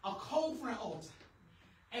 a coal from the altar,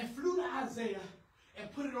 and flew to Isaiah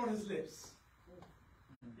and put it on his lips.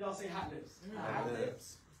 Y'all say hot lips. Hot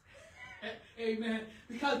lips. Amen.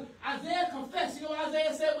 Because Isaiah confessed. You know what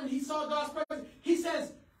Isaiah said when he saw God's presence? He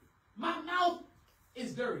says, my mouth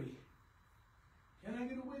is dirty. Can I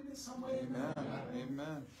get a witness somewhere? Amen.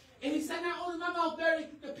 Amen. And he said, not only my mouth dirty,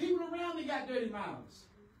 the people around me got dirty mouths.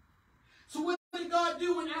 So what did God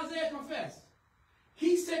do when Isaiah confessed?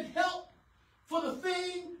 He sent help for the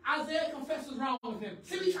thing Isaiah confessed was wrong with him.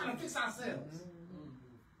 See, we're trying to fix ourselves.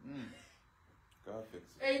 God fix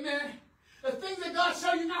it. Amen. The things that God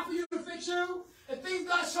showed you not for you to fix you, the things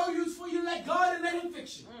God showed you is for you to let God and let him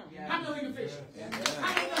fix you. How many know he can fix you?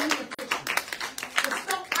 How many know he can fix you? The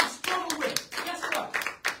stuff I struggle with, guess what?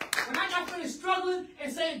 When I got finished struggling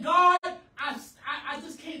and saying, God, I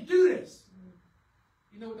just can't do this.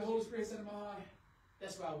 You know what the Holy Spirit said in my heart?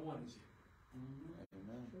 That's why I wanted you.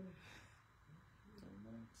 Amen.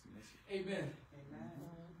 Amen.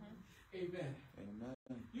 Amen. Amen. Amen.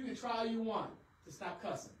 You can try all you want to stop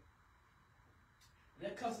cussing.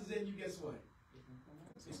 That cuss is in you, guess what?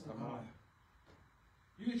 It's going to come out.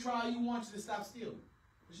 You can try all you want to stop stealing.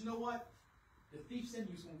 But you know what? The thief's in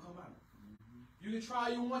you is going to come out. You can try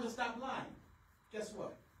all you want to stop lying. Guess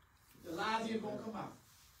what? The lies are going to come out.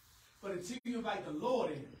 But until you invite the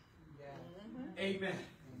Lord in. Amen.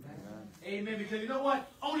 Amen. Because you know what?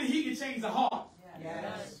 Only he can change the heart.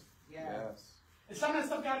 Yes. Yes. And some of that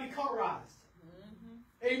stuff got to be cauterized.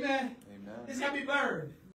 Amen. Amen. It's got to be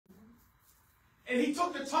burned. And he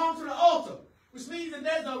took the tongue to the altar, which means that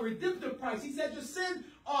there's a redemptive price. He said your sins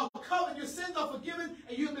are covered, your sins are forgiven,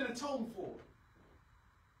 and you have been atoned for.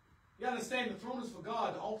 You understand the throne is for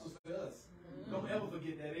God, the altar is for us. Don't ever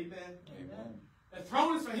forget that. Amen. Amen. The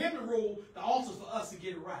throne is for him to rule, the altar is for us to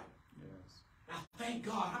get it right. Yes. Now thank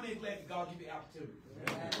God. How many glad that God give you the opportunity?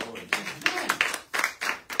 Amen. Then,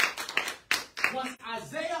 once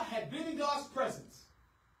Isaiah had been in God's presence,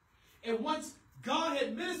 and once God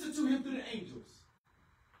had ministered to him through the angels,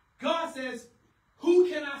 God says, who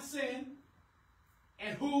can I send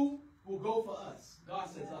and who will go for us? God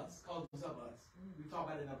says us, calls himself us. We talk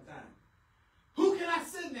about it another time. Who can I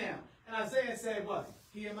send now? And Isaiah said what?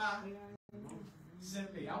 Here am I.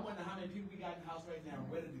 Send me. I wonder how many people we got in the house right now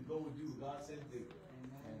ready to go and do what God said to do.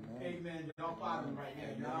 Amen. Y'all following right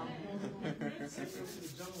now. Y'all send you to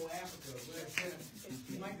the jungle of Africa.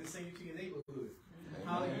 You might just send you to your neighborhood.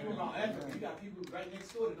 Hallelujah. Around Africa, you got people right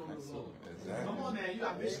next door that don't know the Lord. Exactly. Come on, man. You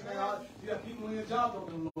got missionaries. You got people in your job that don't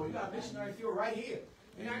know the Lord. You got missionaries here right here.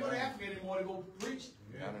 You ain't go to Africa anymore to go preach.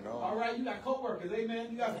 Not at all. All right, you got co-workers.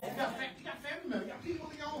 Amen. You got family members. You got people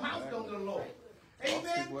in your own house that don't know the Lord.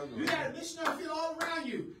 Amen. You got a missionary field all around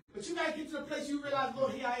you. But you got to get to the place you realize,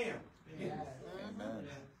 Lord, here I am. Amen.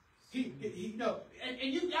 He know.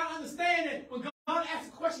 And you got to understand that when God asks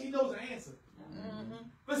a question, he knows the answer.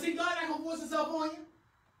 But see, God not going to force himself on you.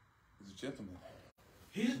 He's a gentleman.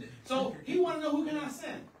 So he want to know who can I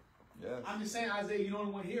send. Yes. I'm just saying, Isaiah, you're the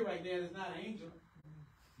only one here right there that's not an angel.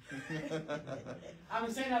 I'm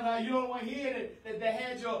just saying that you're the only one here that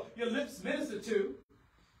had your lips ministered to.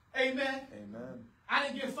 Amen. Amen. I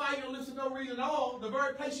didn't give fire your lips for no reason at all. The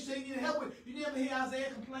very place you say you needed help with. You never hear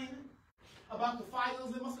Isaiah complaining about the fire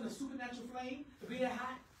that must have been a supernatural flame to be that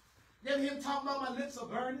hot. Never hear him talking about my lips are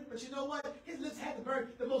burning. But you know what? His lips had to burn.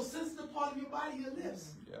 The most sensitive part of your body, your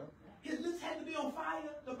lips. Yeah. His lips had to be on fire.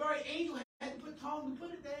 The very angel had to put tongues to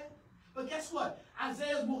put it there. But guess what?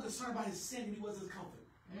 Isaiah was more concerned about his sin than he was his comfort.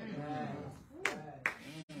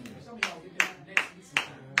 Some of y'all get that next week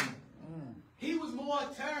sometime. He was more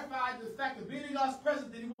terrified of the fact of being in God's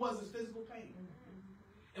presence than he was his physical pain.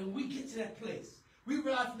 And when we get to that place, we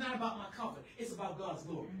realize it's not about my comfort. It's about God's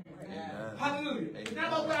glory. Amen. Hallelujah. Amen. It's not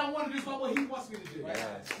about what I want to do. It's about what he wants me to do.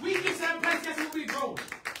 Yes. We get to that place, that's when we grow.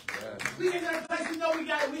 Yes. We get to that place, we know we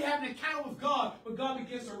have an encounter with God, but God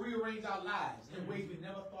begins to rearrange our lives in ways we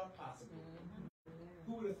never thought possible.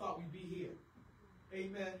 Who would have thought we'd be here?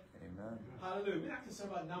 Amen. Amen. Hallelujah. We're not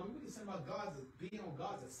concerned about numbers. We're concerned about being on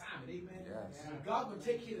God's assignment. Amen. Yes. God will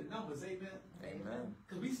take care of the numbers. Amen. Amen.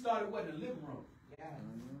 Because we started, in the living room.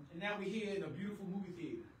 Mm-hmm. And now we're here in a beautiful movie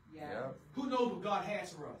theater. Yep. Who knows what God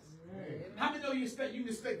has for us? How many know you can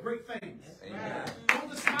expect great things? Amen. Don't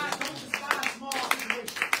despise small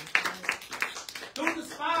situations. Don't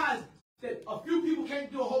despise that a few people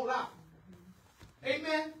can't do a whole lot.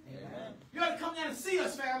 Amen. Amen. You ought to come down and see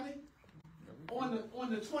us, family, on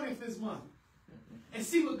the 20th this month, and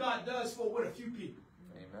see what God does with a few people.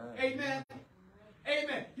 Amen. Amen.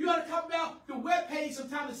 Amen. You ought to come down the webpage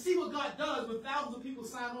sometime and see what God does when thousands of people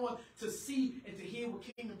sign on to see and to hear what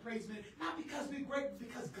Kingdom Praise means. Not because we're great, but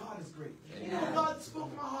because God is great. Amen. You know what God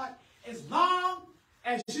spoke to my heart? As long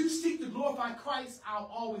as you seek to glorify Christ, I'll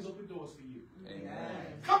always open doors for you. Amen.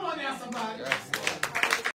 Come on now, somebody. Yes,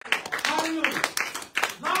 Lord. Hallelujah.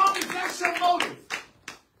 As long as that's your motive,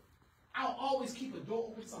 I'll always keep a door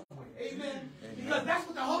open somewhere. Amen. Amen. Because that's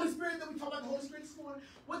what the Holy Spirit, that we talk about the Holy Spirit this morning.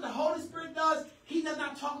 What the Holy Spirit does, he does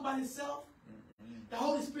not talk about himself. The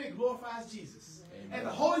Holy Spirit glorifies Jesus. Amen. And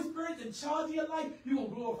the Holy Spirit's in charge of your life, you're going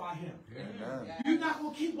to glorify him. Amen. You're not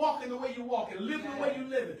going to keep walking the way you're walking, living the way you're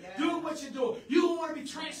living, doing what you're doing. You don't want to be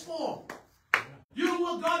transformed. You don't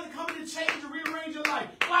want God to come in and change and rearrange your life.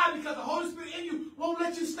 Why? Because the Holy Spirit in you won't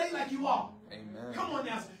let you stay like you are. Amen. Come on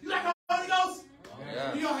now. You like the Holy Ghost?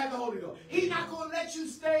 Yeah. You don't have the Holy Ghost. He's not going to let you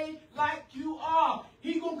stay like you are.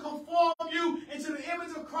 He's going to conform you into the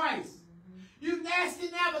image of Christ. You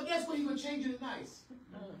nasty now, but guess what? He's going to change you to nice.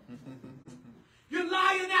 You're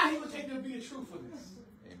lying now, he's going to take you to be a truthfulness.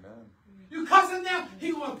 Amen. You cussing now,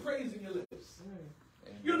 he's going to praise in your lips.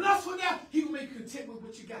 Amen. You're lustful now, he will make you content with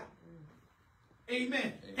what you got. Amen.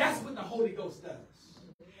 Amen. That's what the Holy Ghost does.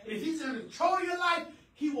 And if he's in control of your life,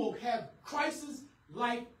 he will have Christ's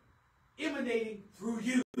life emanating through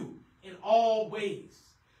you in all ways.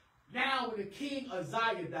 Now, when the King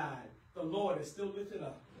Uzziah died, the Lord is still lifted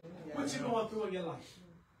up. What you going through in your life?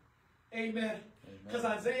 Amen. Because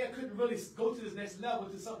Isaiah couldn't really go to this next level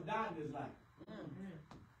until something died in his life.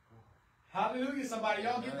 Hallelujah, somebody.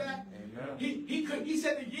 Y'all get that? Amen. He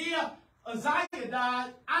said the year Uzziah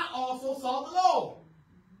died, I also saw the Lord.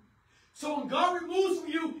 So when God removes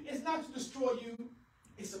from you, it's not to destroy you,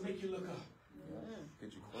 it's to make you look up.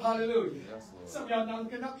 Get you close. Hallelujah. Yes, Lord. Some of y'all not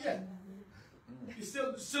looking up yet. You're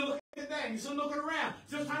still looking down. You're still looking around.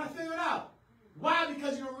 Still trying to figure it out. Why?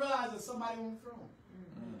 Because you don't realize there's somebody on the throne.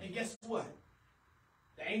 And guess what?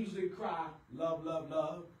 The angels did cry, love, love,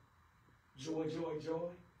 love. Joy, joy, joy.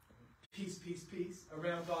 Peace, peace, peace.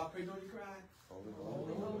 Around God, pray, don't you cry? Holy,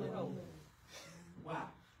 holy, holy, holy. Why?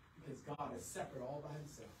 Because God is separate all by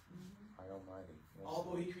himself. High Almighty. Yes.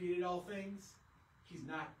 Although he created all things, he's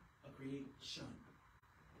not a creation.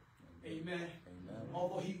 Amen. Amen.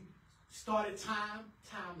 Although he started time,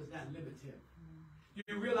 time does not limit him.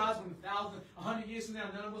 You realize when 100 years from now,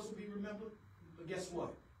 none of us will be remembered? But guess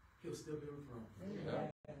what? He'll still be on the throne.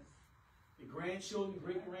 Yeah. Your grandchildren,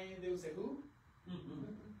 great-grand, they will say, who?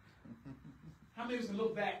 How many of us can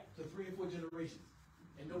look back to 3 or 4 generations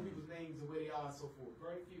and know people's names and where they are and so forth?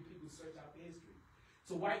 Very few people search out the history.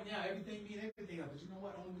 So right now, everything means everything else. But you know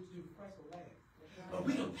what? Only what you do for Christ will last. But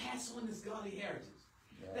we can pass on this godly heritage.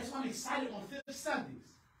 That's why I'm excited on 5th Sundays.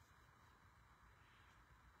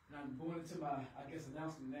 And I'm going into my,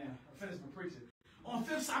 announcement now. I finished my preaching. On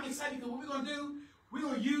 5th, I'm excited because what we're going to do, we're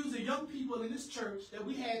going to use the young people in this church that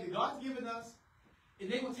we had, that God's given us, and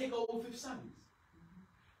they're going to take over 5th Sundays.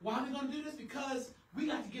 Why are we going to do this? Because we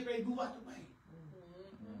got to get ready to move out the way.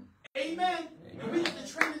 Amen. And we got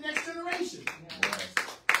to train the next generation.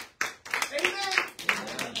 Amen.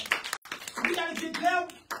 We got to get them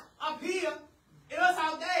up here and us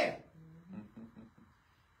out there.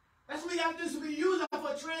 That's what we got to do. So we use them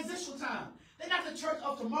for a transitional time. They're not the church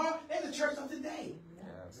of tomorrow. They're the church of today.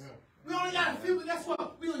 Yes. We only got a few, but guess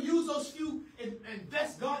what? We're going to use those few and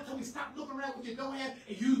invest God until we stop looking around what you don't have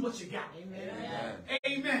and use what you got. Amen.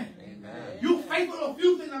 Amen. Amen. You're faithful on a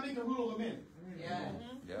few things, I make a rule of a minute. Yes.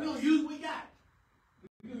 We're going to use what we got.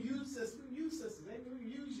 We're going to use sisters. We're going to use sisters. We're going to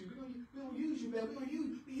use you. We're going to use you, man. We're going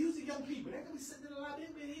to use the young people. They're going to be sitting in the lobby.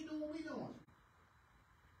 They ain't doing what we're doing.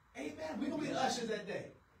 Amen. We're going to be the ushers that day.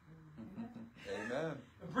 Amen.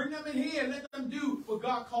 And bring them in here and let them do what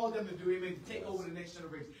God called them to do. Amen. To take over the next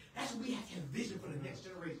generation. That's what we have to have vision for the next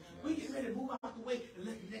generation. We get ready to move out the way and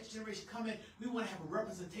let the next generation come in. We want to have a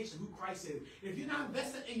representation of who Christ is. If you're not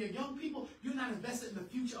invested in your young people, you're not invested in the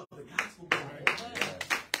future of the gospel.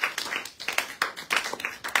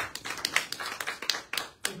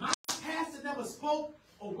 If my pastor never spoke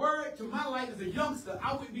a word to my life as a youngster,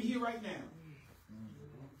 I wouldn't be here right now.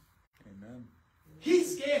 Amen. He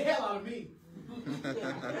scared hell out of me.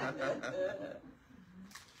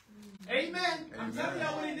 Amen. I'm telling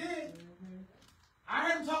y'all what he did. I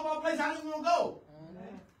heard him talk about a place I didn't want to go.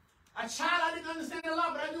 A child, I didn't understand a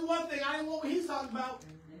lot, but I knew one thing. I didn't want what he's talking about.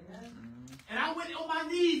 And I went on my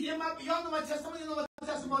knees. Y'all know my testimony. Know my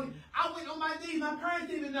testimony. I went on my knees. My parents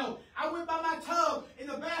didn't even know. I went by my tub in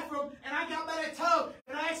the bathroom, and I got by that tub,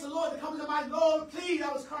 and I asked the Lord to come into my Lord, please.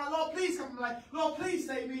 I was crying, Lord, please come. I'm like, Lord, please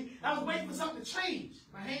save me. I was waiting for something to change.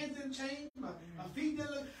 My hands didn't change. My feet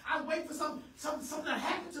didn't look. I was waiting for something to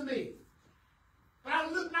happen to me. But I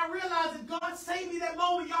looked and I realized that God saved me that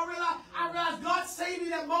moment. Y'all realize? I realized God saved me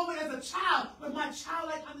that moment as a child with my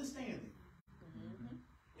childlike understanding.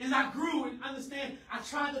 As I grew and understand, I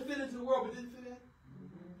tried to fit into the world, but didn't fit in.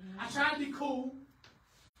 I tried to be cool.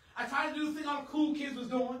 I tried to do the thing all the cool kids was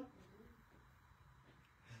doing.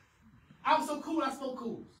 I was so cool, I smoked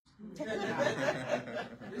cools. They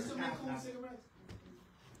still make cool cigarettes?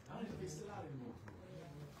 I don't even think it's still out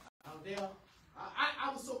anymore.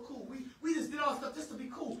 I was so cool. We just did all stuff just to be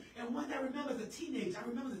cool. And one day I remember as a teenager,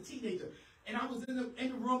 and I was in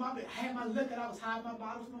the room, I had my liquor, I was hiding my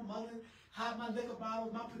bottles with my mother, hide my liquor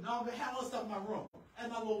bottles, my panama, had all stuff in my room, in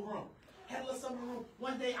my little room. Had a little stuff in my room.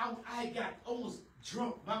 One day I got almost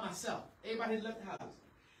drunk by myself. Everybody had left the house.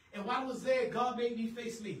 And while I was there, God made me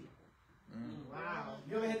face me. Wow.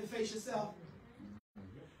 You ever had to face yourself?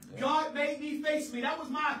 God made me face me. That was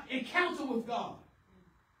my encounter with God.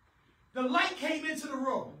 The light came into the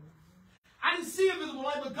room. I didn't see a visible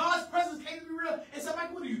light, but God's presence came to me real and said,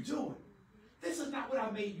 Mike, what are you doing? This is not what I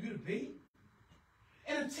made you to be.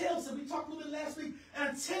 And so we talked a little bit last week, and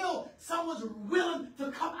until someone's willing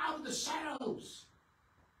to come out of the shadows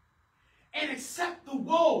and accept the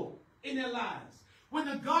woe in their lives, when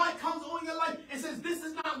the God comes on your life and says, this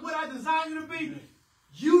is not what I designed you to be,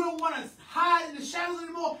 you don't want to hide in the shadows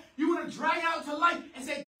anymore. You want to drag out to light and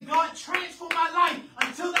say, God, transform my life.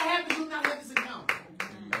 Until that happens, you will not have this encounter.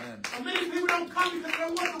 And many people don't come because they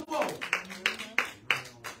don't want the woe.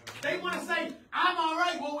 They want to say, I'm all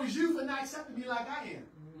right. What was you for not accepting me like I am?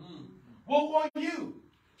 What were you?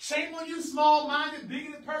 Shame on you, small-minded,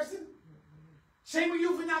 bigoted person. Shame on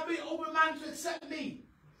you for not being open-minded to accept me.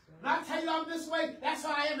 And I tell you I'm this way, that's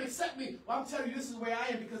how I am, accept me. Well, I'm telling you this is the way I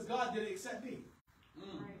am because God didn't accept me.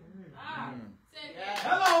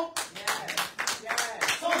 Hello?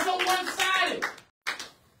 Yes. So it's so one-sided.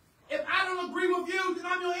 If I don't agree with you, then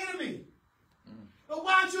I'm your enemy. But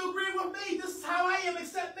why don't you agree with me? This is how I am,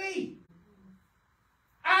 accept me.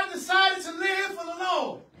 I've decided to live for the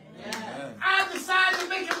Lord. Yes. I've decided to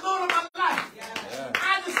make him Lord of my life. Yes.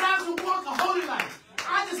 I decided to walk a holy life.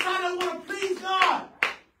 I decided I want to please God.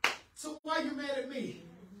 So why are you mad at me?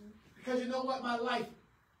 Because you know what? My life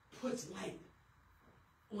puts light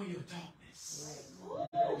on your darkness.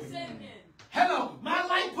 Hello. My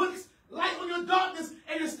light puts light on your darkness,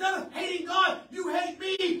 and instead of hating God, you hate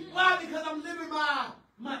me. Why? Because I'm living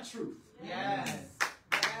my truth. Yes.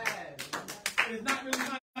 And it's not really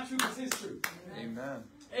my truth, it's his truth. Amen.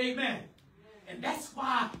 Amen. And that's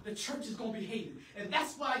why the church is going to be hated. And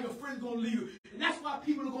that's why your friends are going to leave you. And that's why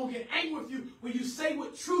people are going to get angry with you when you say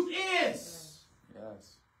what truth is.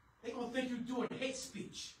 Yes. They're going to think you're doing hate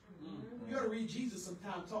speech. You got to read Jesus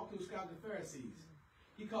sometime, talk to the scribes and Pharisees.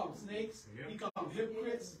 He called them snakes. He called them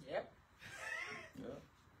hypocrites. Yep.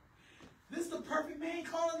 This is the perfect man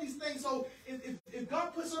calling these things. So if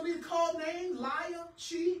God puts on me to call names, liar,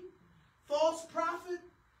 cheat, false prophet,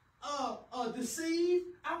 deceive,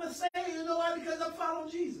 I'm going to say, you know why? Because I'm following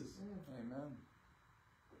Jesus. Amen.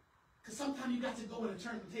 Because sometimes you got to go in and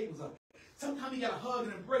turn the tables up. Sometimes you got to hug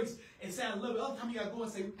and embrace and say, I love it. Other time you got to go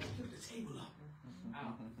and say, flip the table up.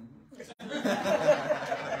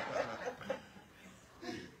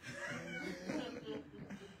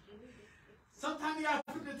 Sometimes you got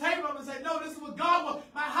to flip the table up and say, no, this is what God wants.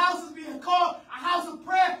 My house is being called a house of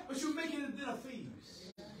prayer, but you're making it a den of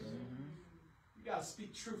thieves. You got to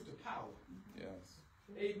speak truth to power. Yes.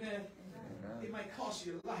 Amen. Amen. It might cost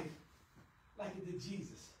you your life like it did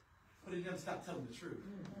Jesus, but it never stopped telling the truth.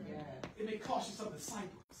 It may cost you some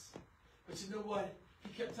disciples, but you know what?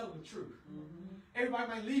 He kept telling the truth. Everybody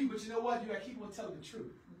might leave, but you know what? You got to keep on telling the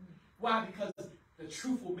truth. Why? Because the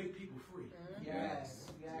truth will make people free.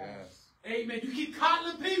 Yes. Yes. Amen. You keep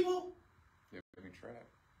coddling people. They're being trapped.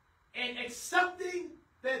 And accepting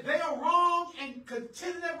that they are wrong and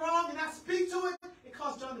contending they're wrong and not speak to it, it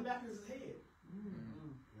cost John the Baptist's head.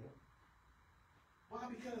 Why?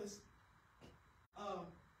 Because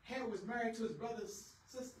Herod was married to his brother's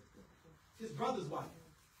sister, his brother's wife.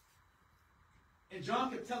 And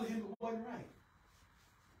John kept telling him it wasn't right.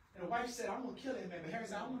 And the wife said, I'm going to kill him, man. But Herod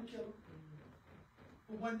said, I don't want to kill him.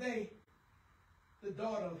 But one day, the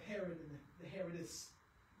daughter of Herod and the Herodess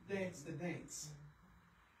danced the dance.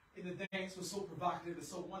 And the dance was so provocative and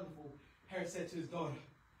so wonderful. Herod said to his daughter,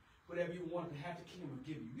 whatever you want, half the kingdom will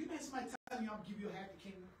give you. You met somebody tell you, I'm going to give you half the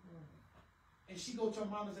kingdom? And she go to her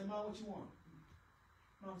mom and say, Mom, what you want?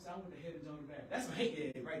 Mom said, I want the head of John the Baptist. That's some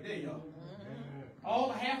hate right there, y'all. All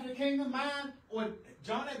the half of the kingdom, mine, or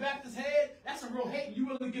John the Baptist's head, that's some real hate. You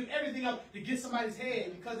willing to give everything up to get somebody's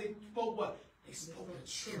head because they spoke what? They spoke the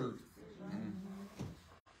truth.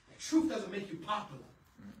 The truth doesn't make you popular.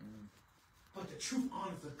 But the truth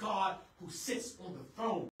honors the God who sits on the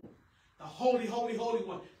throne. The holy, holy, holy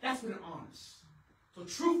one. That's what it honors. So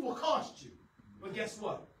truth will cost you. But guess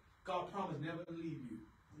what? God promised never to leave you.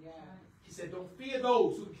 Yeah. He said, don't fear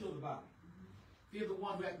those who can kill the body. Fear the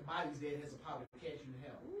one who after the body's dead has the power to catch you to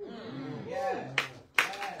hell. Yeah.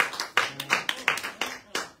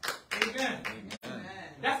 Amen. Amen.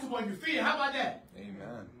 That's the one you fear. How about that?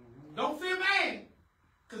 Amen. Don't fear man.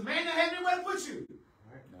 Because man don't have anywhere to put you.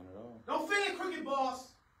 Not at all. Don't fear crooked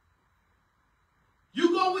boss.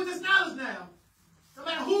 You go with this knowledge now. No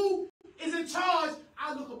matter who is in charge,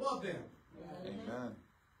 I look above them. Amen.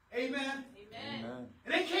 Amen. Amen.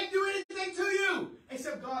 And they can't do anything to you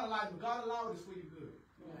except God allowed it. God allowed it for your good.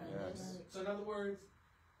 Yes. So in other words,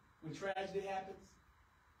 when tragedy happens,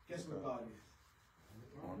 guess where God is?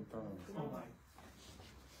 On the throne. Come on, Mike.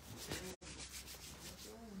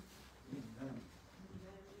 Amen.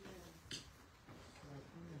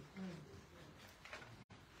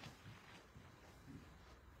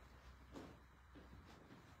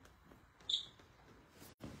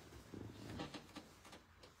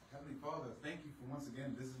 Heavenly Father, thank you for once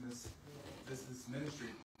again visiting this ministry,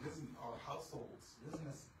 visiting our households, visiting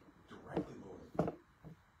us directly, Lord.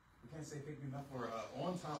 We can't say thank you enough for an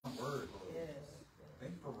on-time word, Lord. Yes.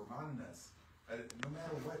 Thank you for reminding us that no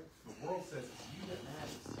matter what the world says, it's you that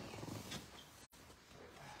matters.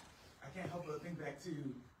 I can't help but think back to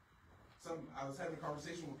I was having a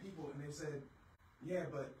conversation with people and they said, yeah,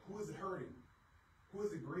 but who is it hurting? Who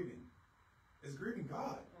is it grieving? It's grieving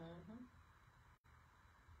God.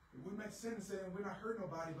 We might sin and say we're not hurting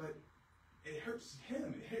nobody, but it hurts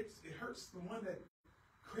him. It hurts the one that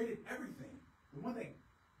created everything. The one that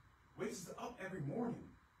wakes us up every morning.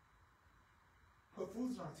 Put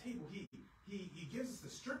foods on our table. He gives us the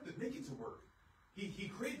strength to make it to work. He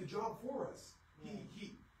created the job for us.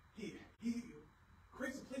 He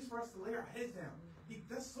creates a place for us to lay our heads down. He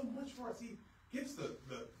does so much for us. He gives the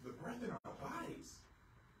breath in our bodies.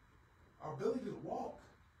 Our ability to walk.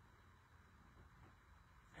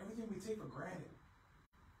 Everything we take for granted.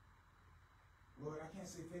 Lord, I can't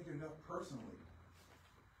say thank you enough personally.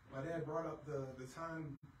 My dad brought up the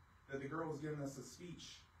time that the girl was giving us a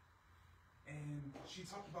speech. And she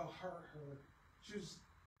talked about she was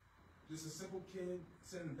just a simple kid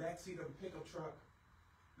sitting in the back seat of a pickup truck.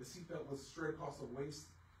 The seatbelt was straight across the waist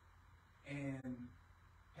and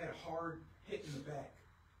had a hard hit in the back.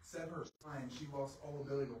 Severed her spine. She lost all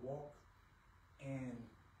ability to walk. And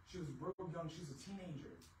she was real young. She was a teenager.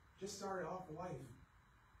 Just started off life.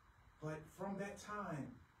 But from that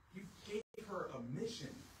time, you gave her a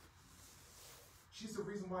mission. She's the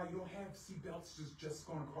reason why you don't have seatbelts just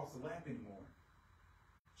going across the lap anymore.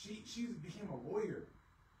 She became a lawyer.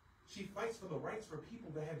 She fights for the rights for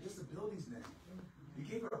people that have disabilities now. You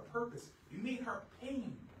gave her a purpose. You made her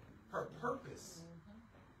pain her purpose.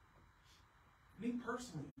 Me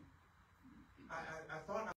personally, I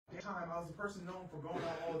thought at the time I was a person known for going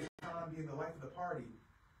out all the time, being the life of the party.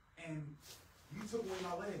 And you took away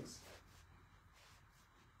my legs.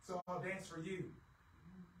 So I'll dance for you.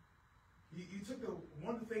 You took the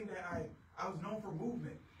one thing that I was known for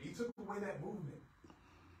movement. And you took away that movement.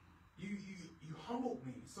 You humbled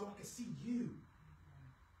me so I could see you.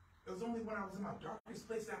 It was only when I was in my darkest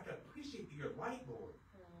place that I could appreciate your light, Lord.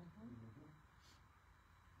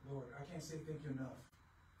 Lord, I can't say thank you enough.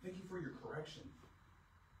 Thank you for your correction.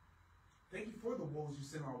 Thank you for the wolves you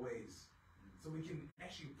send our ways. So we can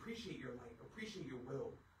actually appreciate your light, appreciate your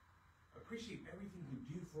will, appreciate everything you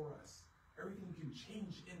do for us, everything you can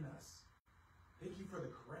change in us. Thank you for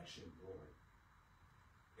the correction, Lord.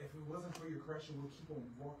 If it wasn't for your correction, we'll keep on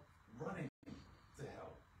running to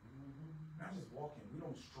hell. Not just walking. We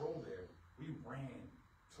don't stroll there. We ran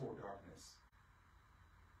toward darkness.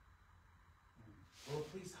 Lord,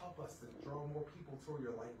 please help us to draw more people toward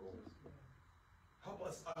your light, Lord. Help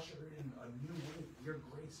us usher in a new way, your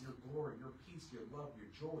grace, your glory, your peace, your love, your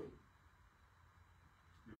joy,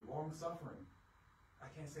 your long-suffering. I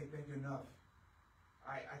can't say thank you enough.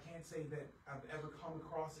 I can't say that I've ever come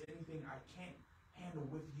across anything I can't handle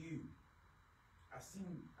with you. I've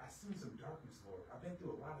seen some darkness, Lord. I've been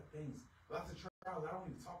through a lot of things, lots of trials I don't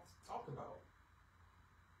even talk about.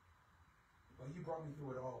 But you brought me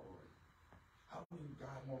through it all, Lord. Help me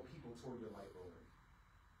guide more people toward your light, Lord.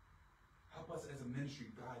 Help us as a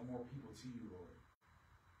ministry guide more people to you, Lord.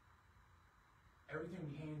 Everything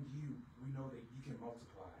we hand you, we know that you can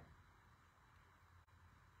multiply.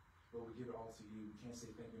 Lord, we give it all to you. We can't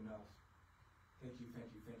say thank you enough. Thank you, thank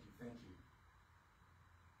you, thank you, thank you.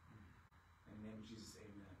 In the name of Jesus,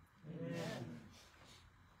 amen. Amen.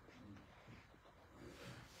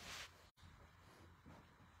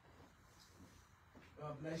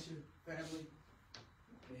 God bless you, family.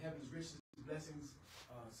 May heaven's riches, blessings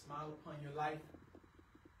smile upon your life.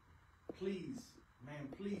 Please, man,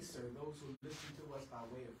 please, sir, those who listen to us by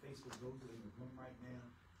way of Facebook, those who are in the room right now,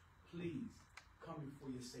 please come before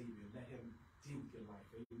your Savior. Let him deal with your life.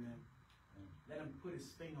 Amen. Let him put his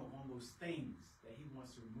finger on those things that he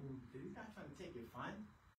wants to remove. He's not trying to take your fun.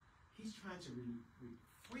 He's trying to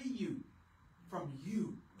free you from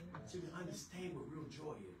you so you can understand what real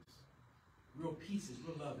joy is, real peace is,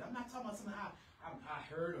 real love. I'm not talking about something I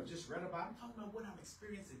heard or just read about. I'm talking about what I'm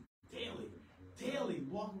experiencing daily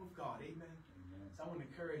walking with God. Amen. So I want to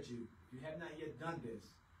encourage you, if you have not yet done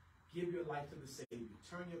this, give your life to the Savior.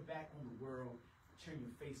 Turn your back on the world. Turn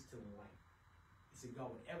your face to the light. He said,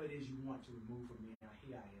 God, whatever it is you want to remove from me, now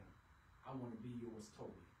here I am. I want to be yours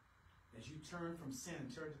totally. As you turn from sin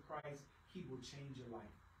and turn to Christ, he will change your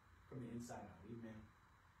life from the inside out. Amen.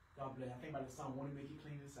 God bless. I think about the song, won't he make you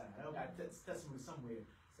clean inside? I don't got testimony somewhere.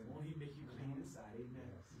 So won't he make you clean inside?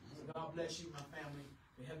 Amen. So God bless you, my family.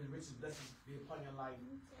 May heaven's riches blessings be upon your life.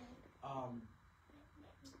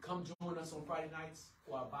 Come join us on Friday nights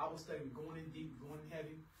for our Bible study. We're going in deep, we're going in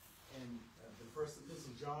heavy. And the first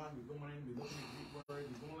epistle of John, we're going in, we're looking at Greek word,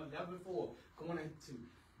 we're going level 4, going to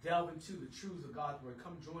delve into the truths of God's word.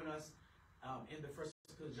 Come join us in the first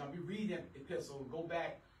epistle of John. We read that epistle, go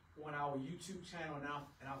back on our YouTube channel and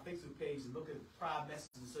our Facebook page and look at prior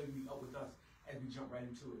messages so you can be up with us as we jump right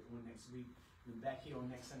into it on next week. We're back here on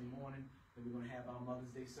next Sunday morning, and we're going to have our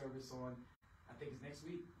Mother's Day service on, I think it's next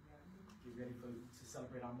week. Get ready to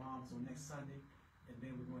celebrate our moms on next Sunday. And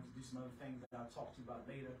then we're going to do some other things that I'll talk to you about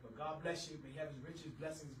later. But God bless you. May heaven's riches,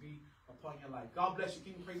 blessings be upon your life. God bless you.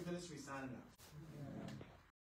 King Praise Ministry signing out.